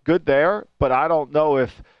good there. But I don't know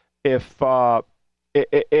if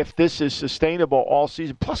this is sustainable all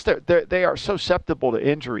season. Plus, they are so susceptible to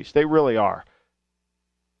injuries. They really are.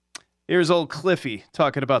 Here's old Cliffy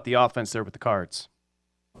talking about the offense there with the Cards.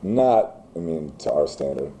 Not, to our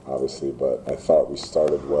standard, obviously, but I thought we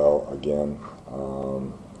started well again.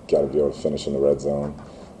 Got to be able to finish in the red zone,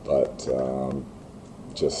 but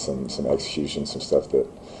just some execution, some stuff that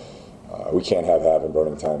we can't have happen,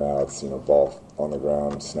 burning timeouts, ball on the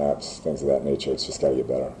ground, snaps, things of that nature. It's just got to get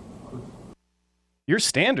better. Your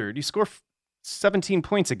standard, you score 17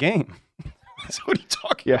 points a game. What are you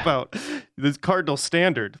talking about? The Cardinal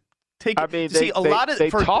standard.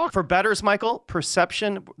 For bettors, Michael,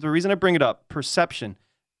 perception, the reason I bring it up, perception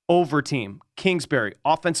over team, Kingsbury,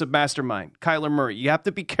 offensive mastermind, Kyler Murray. You have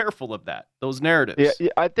to be careful of that, those narratives. Yeah,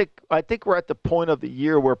 I think we're at the point of the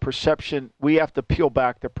year where we have to peel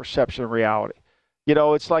back the perception of reality.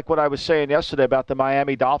 It's like what I was saying yesterday about the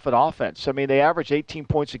Miami Dolphin offense. I mean, they average 18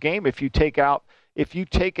 points a game if you take out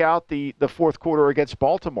the fourth quarter against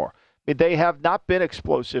Baltimore. I mean, they have not been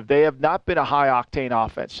explosive. They have not been a high-octane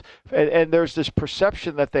offense. And there's this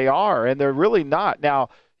perception that they are, and they're really not. Now,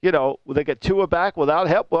 they get Tua back without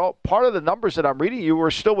help. Well, part of the numbers that I'm reading you were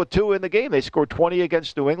still with Tua in the game. They scored 20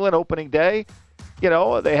 against New England opening day.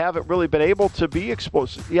 They haven't really been able to be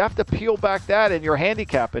explosive. You have to peel back that in your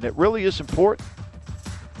handicap, and it really is important.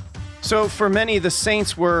 So for many, the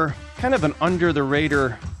Saints were kind of an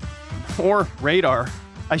under-the-radar or radar.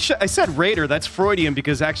 I said Raider, that's Freudian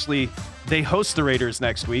because actually they host the Raiders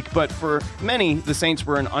next week. But for many, the Saints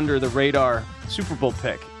were an under-the-radar Super Bowl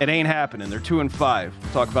pick. It ain't happening. They're 2-5.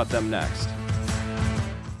 We'll talk about them next.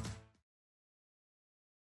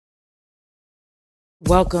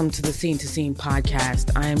 Welcome to the Scene to Scene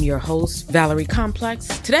podcast. I am your host, Valerie Complex.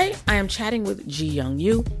 Today, I am chatting with Ji Young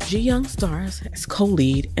Yu. Ji Young stars as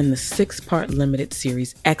co-lead in the 6-part limited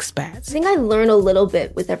series Expats. I think I learn a little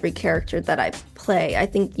bit with every character that I play. I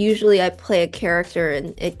think usually I play a character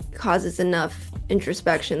and it causes enough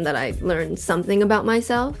introspection that I learned something about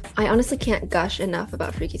myself. I honestly can't gush enough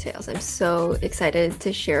about Freaky Tales. I'm so excited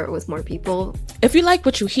to share it with more people. If you like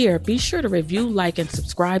what you hear, be sure to review, like, and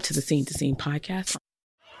subscribe to the Scene to Scene podcast.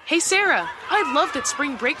 Hey Sarah, I love that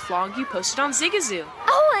spring break vlog you posted on Zigazoo.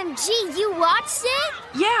 OMG, you watched it?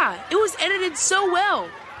 Yeah, it was edited so well.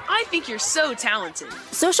 I think you're so talented.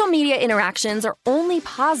 Social media interactions are only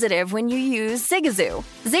positive when you use Zigazoo.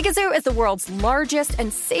 Zigazoo is the world's largest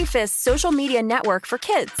and safest social media network for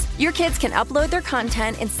kids. Your kids can upload their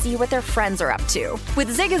content and see what their friends are up to. With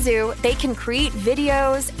Zigazoo, they can create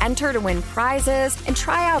videos, enter to win prizes, and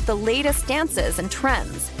try out the latest dances and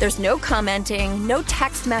trends. There's no commenting, no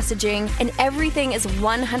text messaging, and everything is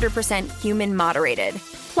 100% human moderated.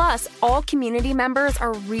 Plus, all community members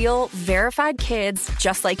are real, verified kids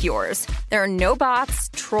just like yours. There are no bots,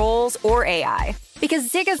 trolls, or AI. Because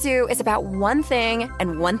Zigazoo is about one thing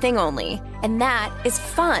and one thing only, and that is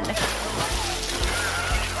fun.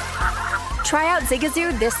 Try out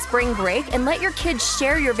Zigazoo this spring break and let your kids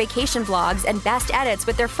share your vacation vlogs and best edits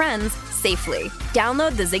with their friends safely.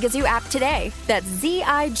 Download the Zigazoo app today. That's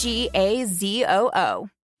Zigazoo.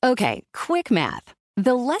 Okay, quick math.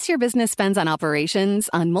 The less your business spends on operations,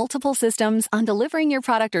 on multiple systems, on delivering your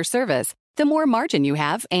product or service, the more margin you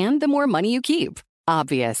have and the more money you keep.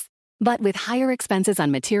 Obvious. But with higher expenses on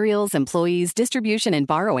materials, employees, distribution, and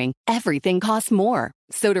borrowing, everything costs more.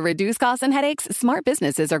 So to reduce costs and headaches, smart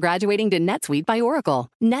businesses are graduating to NetSuite by Oracle.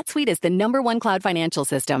 NetSuite is the #1 cloud financial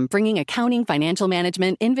system, bringing accounting, financial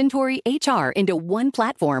management, inventory, HR into one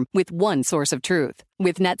platform with one source of truth.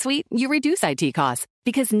 With NetSuite, you reduce IT costs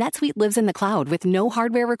because NetSuite lives in the cloud with no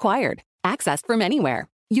hardware required, accessed from anywhere.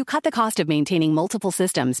 You cut the cost of maintaining multiple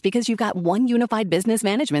systems because you've got one unified business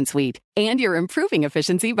management suite. And you're improving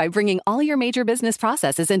efficiency by bringing all your major business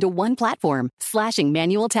processes into one platform, slashing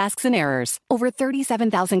manual tasks and errors. Over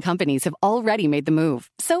 37,000 companies have already made the move.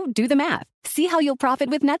 So do the math. See how you'll profit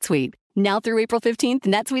with NetSuite. Now through April 15th,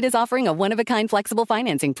 NetSuite is offering a one-of-a-kind flexible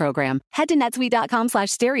financing program. Head to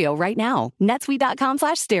netsuite.com/stereo right now.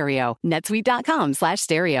 netsuite.com/stereo.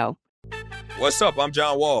 netsuite.com/stereo. What's up? I'm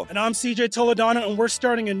John Wall. And I'm CJ Toledano, and we're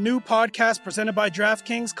starting a new podcast presented by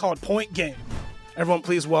DraftKings called Point Game. Everyone,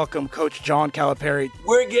 please welcome Coach John Calipari.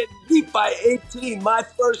 We're getting beat by 18. My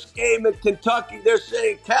first game in Kentucky. They're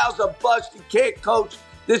saying Cal's a bust. He can't coach.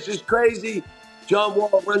 This is crazy. John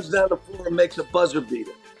Wall runs down the floor and makes a buzzer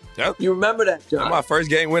beater. Yep. You remember that, John? That's my first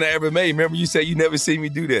game win I ever made. Remember you said you never seen me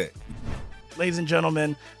do that. Ladies and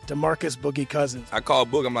gentlemen, DeMarcus Boogie Cousins. I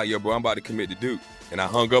called Boog. I'm like, yo, bro, I'm about to commit to Duke. And I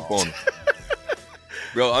hung up on him.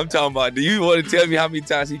 Bro, I'm talking about, do you want to tell me how many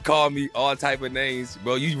times he called me all type of names?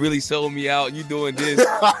 Bro, you really sold me out. You doing this.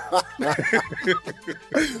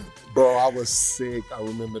 Bro, I was sick. I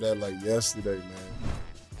remember that like yesterday, man.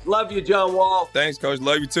 Love you, John Wall. Thanks, Coach.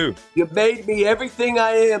 Love you, too. You made me everything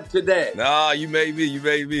I am today. Nah, you made me. You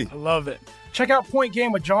made me. I love it. Check out Point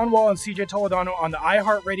Game with John Wall and CJ Toledano on the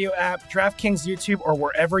iHeartRadio app, DraftKings YouTube, or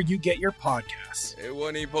wherever you get your podcasts. It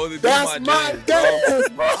wasn't even supposed to be That's my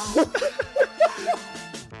game, bro.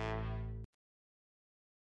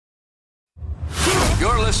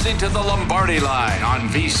 You're listening to The Lombardi Line on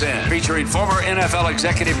VSiN, featuring former NFL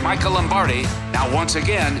executive Michael Lombardi. Now, once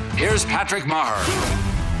again, here's Patrick Maher.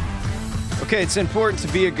 Okay, it's important to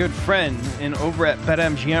be a good friend. And over at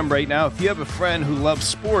BetMGM right now, if you have a friend who loves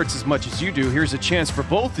sports as much as you do, here's a chance for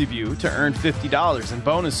both of you to earn $50 in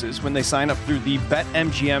bonuses when they sign up through the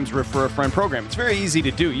BetMGM's Refer a Friend program. It's very easy to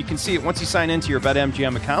do. You can see it once you sign into your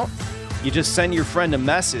BetMGM account. You just send your friend a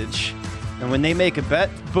message, and when they make a bet,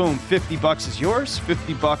 boom, $50 is yours,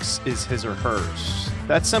 $50 is his or hers.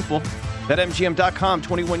 That's simple. BetMGM.com,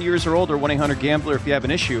 21 years or older, 1-800-GAMBLER if you have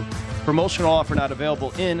an issue. Promotional offer not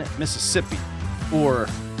available in Mississippi or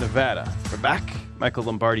Nevada. We're back. Michael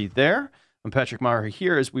Lombardi there. I'm Patrick Maher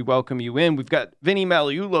here as we welcome you in. We've got Vinny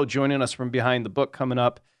Magliulo joining us from behind the book coming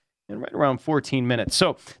up in right around 14 minutes.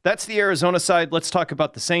 So that's the Arizona side. Let's talk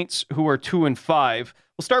about the Saints, who are 2-5.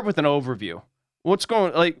 We'll start with an overview. What's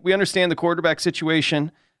going, like, we understand the quarterback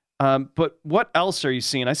situation, but what else are you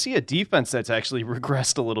seeing? I see a defense that's actually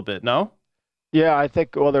regressed a little bit, no? Yeah, I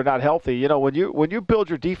think, well, they're not healthy. You know, when you build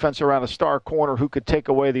your defense around a star corner who could take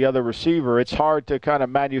away the other receiver, it's hard to kind of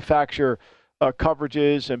manufacture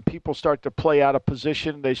coverages, and people start to play out of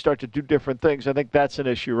position. They start to do different things. I think that's an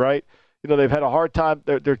issue, right? You know, they've had a hard time.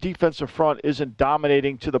 Their defensive front isn't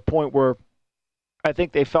dominating to the point where I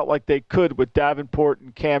think they felt like they could with Davenport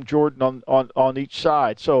and Cam Jordan on each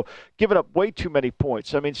side. So giving up way too many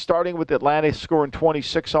points. I mean, starting with Atlanta scoring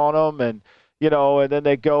 26 on them, and you know, and then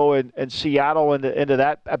they go and Seattle into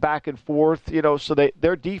that back and forth, you know, so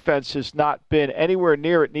their defense has not been anywhere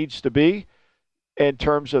near it needs to be. in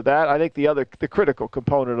terms of that. I think the critical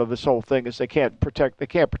component of this whole thing is they can't protect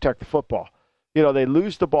the football. They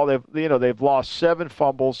lose the ball. They've lost 7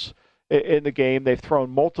 fumbles in the game. They've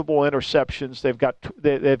thrown multiple interceptions. They've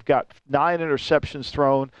got 9 interceptions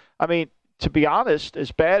thrown. I mean, to be honest,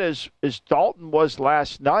 as bad as Dalton was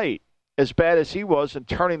last night, as bad as he was in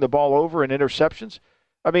turning the ball over in interceptions,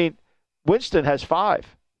 I mean, Winston has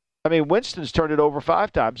 5. I mean, Winston's turned it over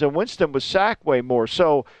 5 times, and Winston was sacked way more.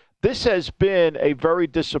 So this has been a very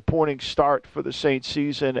disappointing start for the Saints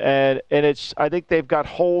season, and I think they've got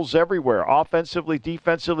holes everywhere, offensively,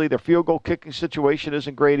 defensively. Their field goal kicking situation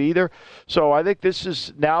isn't great either. So I think this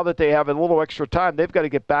is, now that they have a little extra time, they've got to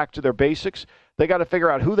get back to their basics. They got to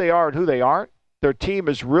figure out who they are and who they aren't. Their team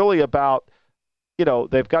is really about,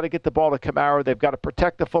 they've got to get the ball to Kamara. They've got to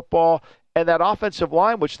protect the football. And that offensive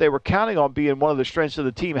line, which they were counting on being one of the strengths of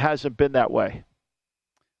the team, hasn't been that way.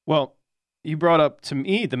 Well, you brought up to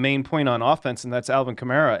me the main point on offense, and that's Alvin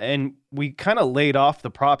Kamara. And we kind of laid off the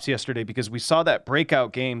props yesterday because we saw that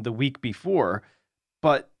breakout game the week before.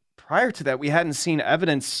 But prior to that, we hadn't seen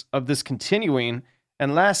evidence of this continuing.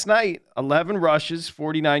 And last night, 11 rushes,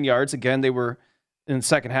 49 yards. Again, they were in the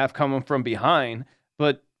second half coming from behind.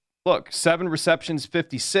 But look, 7 receptions,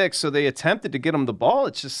 56. So they attempted to get him the ball.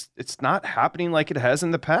 It's not happening like it has in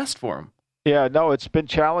the past for him. Yeah, no, it's been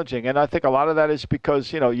challenging. And I think a lot of that is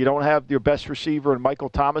because, you don't have your best receiver in Michael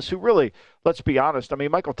Thomas, who really, let's be honest, I mean,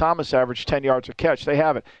 Michael Thomas averaged 10 yards a catch. They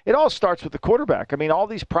haven't. It all starts with the quarterback. I mean, all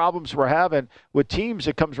these problems we're having with teams,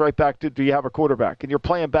 it comes right back to, do you have a quarterback? And you're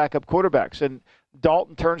playing backup quarterbacks. And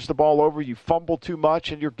Dalton turns the ball over, you fumble too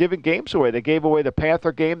much, and you're giving games away. They gave away the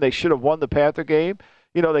Panther game. They should have won the Panther game.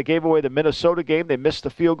 They gave away the Minnesota game. They missed the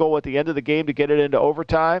field goal at the end of the game to get it into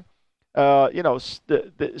overtime.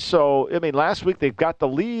 So, I mean, last week they've got the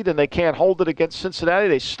lead and they can't hold it against Cincinnati.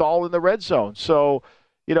 They stall in the red zone. So,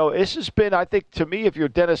 this has been, I think, to me, if you're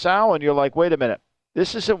Dennis Allen, you're like, wait a minute.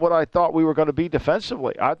 This isn't what I thought we were going to be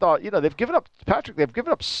defensively. I thought, they've given up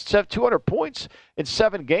 200 points in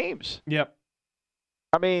 7 games. Yep.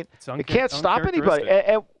 I mean, it can't stop anybody.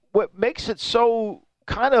 And what makes it so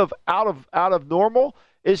kind of out of normal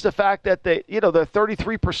is the fact that they're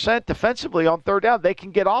 33% defensively on third down. They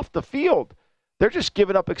can get off the field. They're just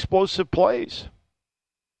giving up explosive plays.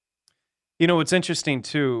 What's interesting,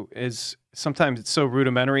 too, is sometimes it's so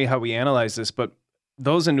rudimentary how we analyze this, but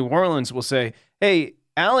those in New Orleans will say, hey,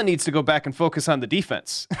 Allen needs to go back and focus on the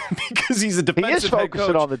defense because he's a defensive head coach. He is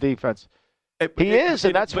focusing on the defense. He is,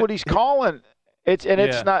 and that's what he's calling. It's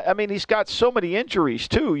not, I mean, he's got so many injuries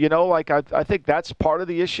too, I think that's part of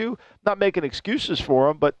the issue. Not making excuses for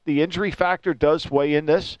him, but the injury factor does weigh in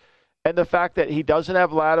this. And the fact that he doesn't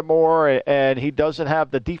have Lattimore and he doesn't have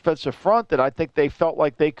the defensive front that I think they felt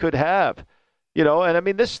like they could have. And I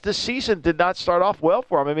mean, this season did not start off well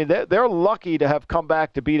for them. I mean, they're lucky to have come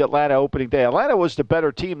back to beat Atlanta opening day. Atlanta was the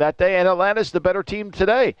better team that day, and Atlanta's the better team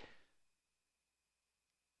today.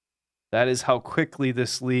 That is how quickly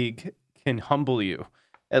this league can humble you.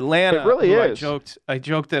 Atlanta, it really is. I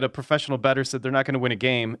joked that a professional bettor said they're not going to win a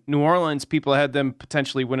game. New Orleans, people had them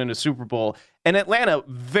potentially winning a Super Bowl. And Atlanta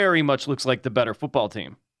very much looks like the better football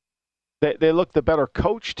team. They look the better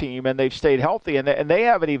coach team, and they've stayed healthy, and they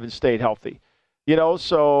haven't even stayed healthy.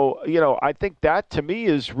 So, I think that to me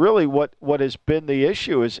is really what has been the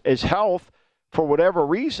issue is health for whatever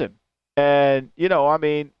reason. And, I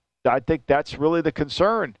mean, I think that's really the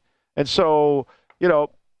concern. And so,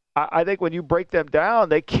 I think when you break them down,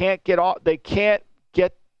 they can't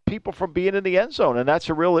get people from being in the end zone, and that's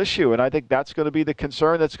a real issue. And I think that's going to be the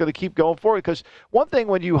concern that's going to keep going forward. Because one thing,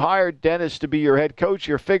 when you hired Dennis to be your head coach,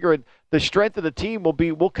 you're figuring the strength of the team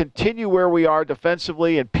will continue where we are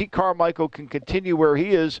defensively, and Pete Carmichael can continue where he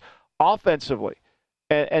is offensively.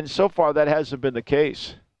 And so far, that hasn't been the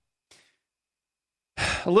case.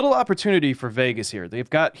 A little opportunity for Vegas here. They've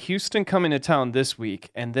got Houston coming to town this week,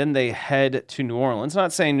 and then they head to New Orleans.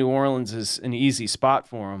 Not saying New Orleans is an easy spot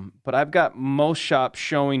for them, but I've got most shops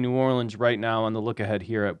showing New Orleans right now on the look ahead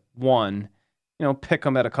here at 1. Pick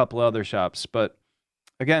them at a couple other shops. But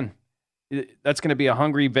again, that's going to be a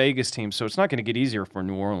hungry Vegas team, so it's not going to get easier for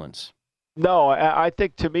New Orleans. No, I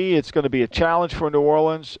think to me it's going to be a challenge for New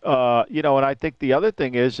Orleans. And I think the other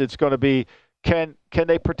thing is it's going to be, Can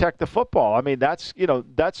they protect the football? I mean, that's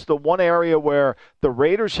the one area where the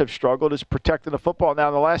Raiders have struggled, is protecting the football. Now,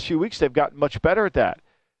 in the last few weeks, they've gotten much better at that.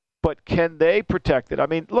 But can they protect it? I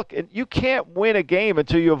mean, look, you can't win a game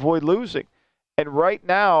until you avoid losing. And right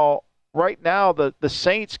now, right now the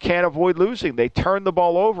Saints can't avoid losing. They turn the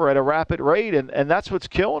ball over at a rapid rate, and that's what's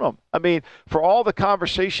killing them. I mean, for all the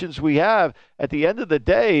conversations we have, at the end of the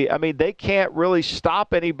day, I mean, they can't really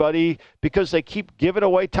stop anybody because they keep giving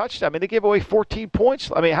away touchdowns. I mean, they give away 14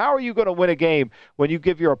 points. I mean, how are you going to win a game when you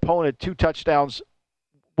give your opponent 2 touchdowns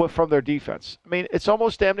from their defense? I mean, it's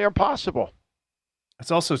almost damn near impossible. It's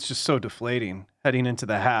just so deflating heading into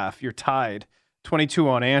the half. You're tied 22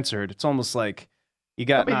 unanswered. It's almost like you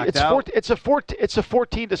got knocked out. It's a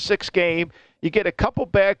 14-6 game. You get a couple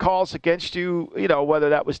bad calls against you, whether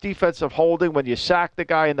that was defensive holding when you sack the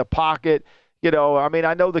guy in the pocket. I mean,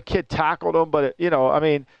 I know the kid tackled him, but, I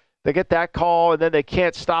mean, they get that call, and then they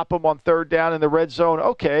can't stop him on third down in the red zone.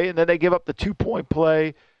 Okay, and then they give up the 2-point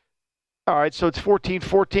play. All right, so it's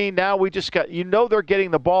 14-14. Now we just got, they're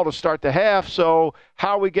getting the ball to start the half. So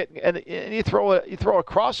how are we getting? And you throw a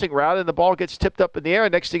crossing route, and the ball gets tipped up in the air.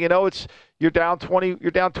 And next thing you know, you're down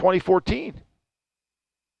 20-14.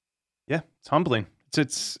 Yeah, it's humbling.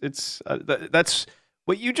 It's that's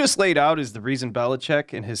what you just laid out is the reason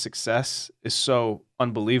Belichick and his success is so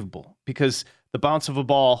unbelievable, because the bounce of a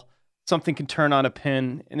ball, something can turn on a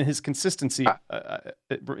pin, and his consistency.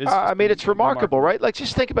 I mean, it's remarkable, right? Like,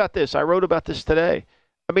 just think about this. I wrote about this today.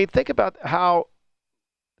 I mean, think about how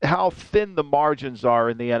thin the margins are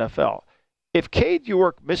in the NFL. If Cade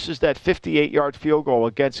York misses that 58-yard field goal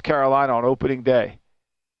against Carolina on opening day,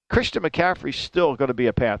 Christian McCaffrey's still going to be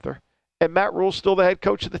a Panther, and Matt Rule's still the head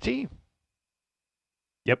coach of the team.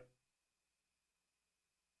 Yep.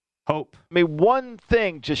 Hope. I mean, one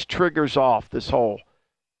thing just triggers off this whole.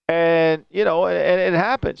 And, and it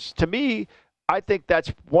happens. To me, I think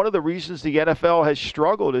that's one of the reasons the NFL has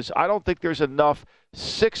struggled is I don't think there's enough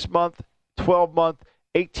 6-month, 12-month,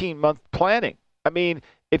 18-month planning. I mean,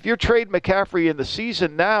 if you're trading McCaffrey in the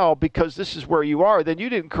season now because this is where you are, then you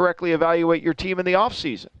didn't correctly evaluate your team in the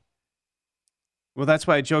offseason. Well, that's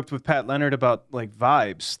why I joked with Pat Leonard about, like,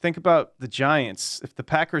 vibes. Think about the Giants. If the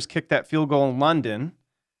Packers kick that field goal in London,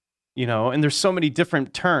 and there's so many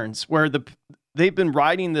different turns where they've been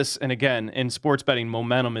riding this, and again, in sports betting,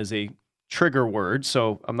 momentum is a trigger word,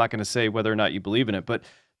 so I'm not going to say whether or not you believe in it, but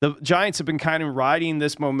the Giants have been kind of riding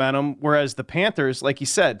this momentum, whereas the Panthers, like you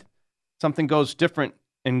said, something goes different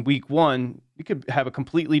in week 1, you could have a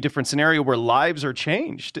completely different scenario where lives are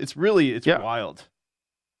changed. It's wild.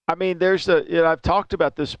 I mean, I've talked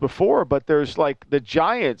about this before, but there's like the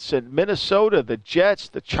Giants and Minnesota, the Jets,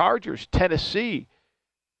 the Chargers, Tennessee.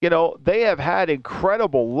 They have had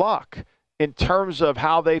incredible luck in terms of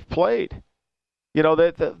how they've played.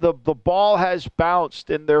 The ball has bounced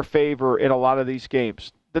in their favor in a lot of these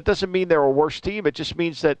games. That doesn't mean they're a worse team. It just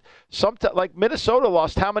means that like Minnesota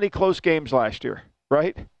lost how many close games last year,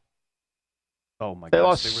 right? Oh my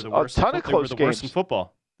gosh, they lost a ton of close games. They were the worst in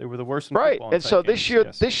football. They were the worst in football. Right, and so this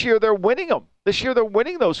year they're winning them. This year they're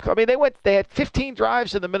winning those. I mean, they had 15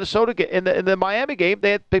 drives in the Minnesota game. In the Miami game,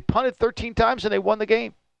 they punted 13 times and they won the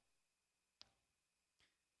game.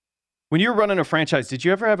 When you were running a franchise, did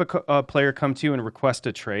you ever have a player come to you and request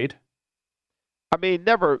a trade? I mean,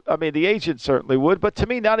 never. I mean, the agent certainly would, but to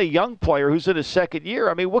me, not a young player who's in his second year.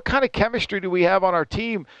 I mean, what kind of chemistry do we have on our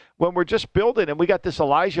team when we're just building and we got this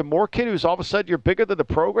Elijah Moore kid who's all of a sudden you're bigger than the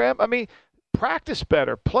program? I mean, practice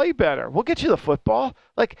better, play better. We'll get you the football.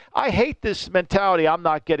 Like, I hate this mentality, I'm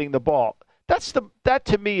not getting the ball. That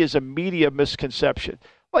to me is a media misconception.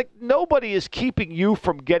 Like, nobody is keeping you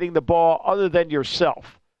from getting the ball other than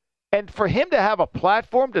yourself. And for him to have a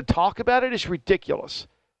platform to talk about it is ridiculous.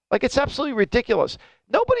 Like, it's absolutely ridiculous.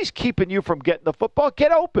 Nobody's keeping you from getting the football.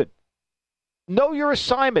 Get open. Know your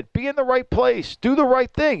assignment. Be in the right place. Do the right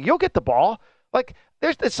thing. You'll get the ball. Like,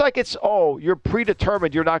 you're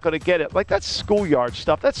predetermined you're not going to get it. Like, that's schoolyard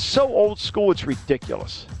stuff. That's so old school, it's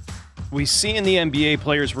ridiculous. We see in the NBA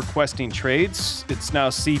players requesting trades. It's now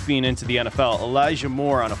seeping into the NFL. Elijah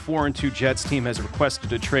Moore on a 4-2 Jets team has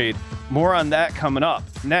requested a trade. More on that coming up.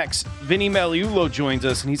 Next, Vinny Magliulo joins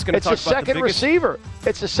us, and he's going to talk about the biggest receiver.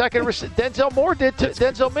 It's a second receiver. Denzel Moore did too.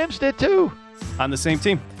 Denzel Mims did too. On the same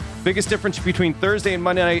team. Biggest difference between Thursday and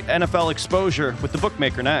Monday Night NFL exposure with the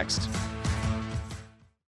bookmaker next.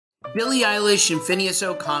 Billie Eilish and Phineas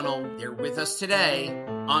O'Connell, they're with us today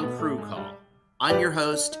on Crew Call. I'm your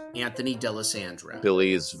host, Anthony D'Alessandro.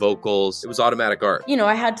 Billie's vocals, it was automatic art.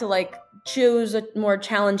 I had to choose a more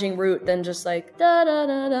challenging route than just da da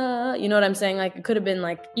da da. You know what I'm saying? It could have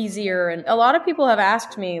been easier. And a lot of people have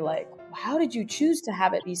asked me how did you choose to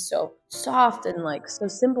have it be so soft and so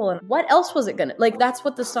simple? And what else was it gonna that's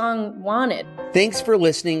what the song wanted. Thanks for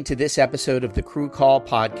listening to this episode of the Crew Call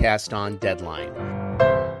podcast on Deadline.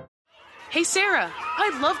 Hey Sarah,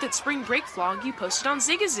 I love that spring break vlog you posted on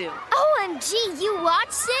Zigazoo. Oh, OMG, you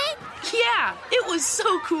watched it? Yeah, it was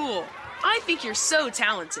so cool. I think you're so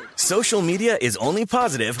talented. Social media is only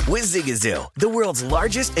positive with Zigazoo, the world's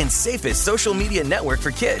largest and safest social media network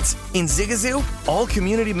for kids. In Zigazoo, all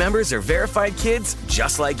community members are verified kids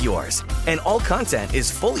just like yours, and all content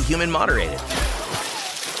is fully human moderated.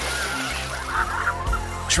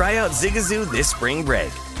 Try out Zigazoo this spring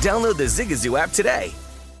break. Download the Zigazoo app today.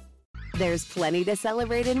 There's plenty to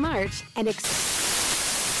celebrate in March and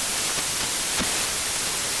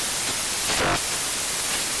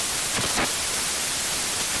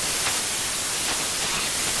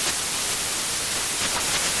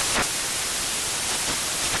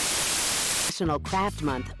Craft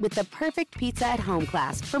Month with the perfect pizza at home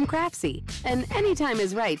class from Craftsy. And anytime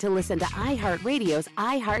is right to listen to iHeartRadio's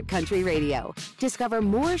iHeartCountry Radio. Discover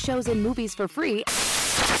more shows and movies for free.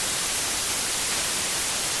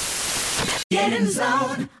 Get in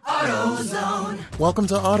zone, AutoZone. Welcome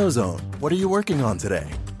to AutoZone. What are you working on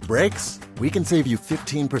today? Brakes? We can save you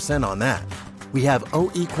 15% on that. We have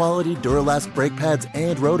OE quality Duralast brake pads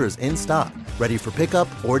and rotors in stock, ready for pickup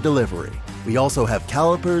or delivery. We also have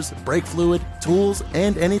calipers, brake fluid, tools,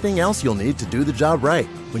 and anything else you'll need to do the job right.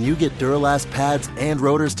 When you get Duralast pads and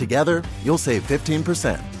rotors together, you'll save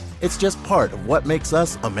 15%. It's just part of what makes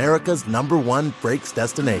us America's #1 brakes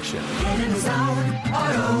destination. Get in zone,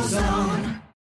 AutoZone.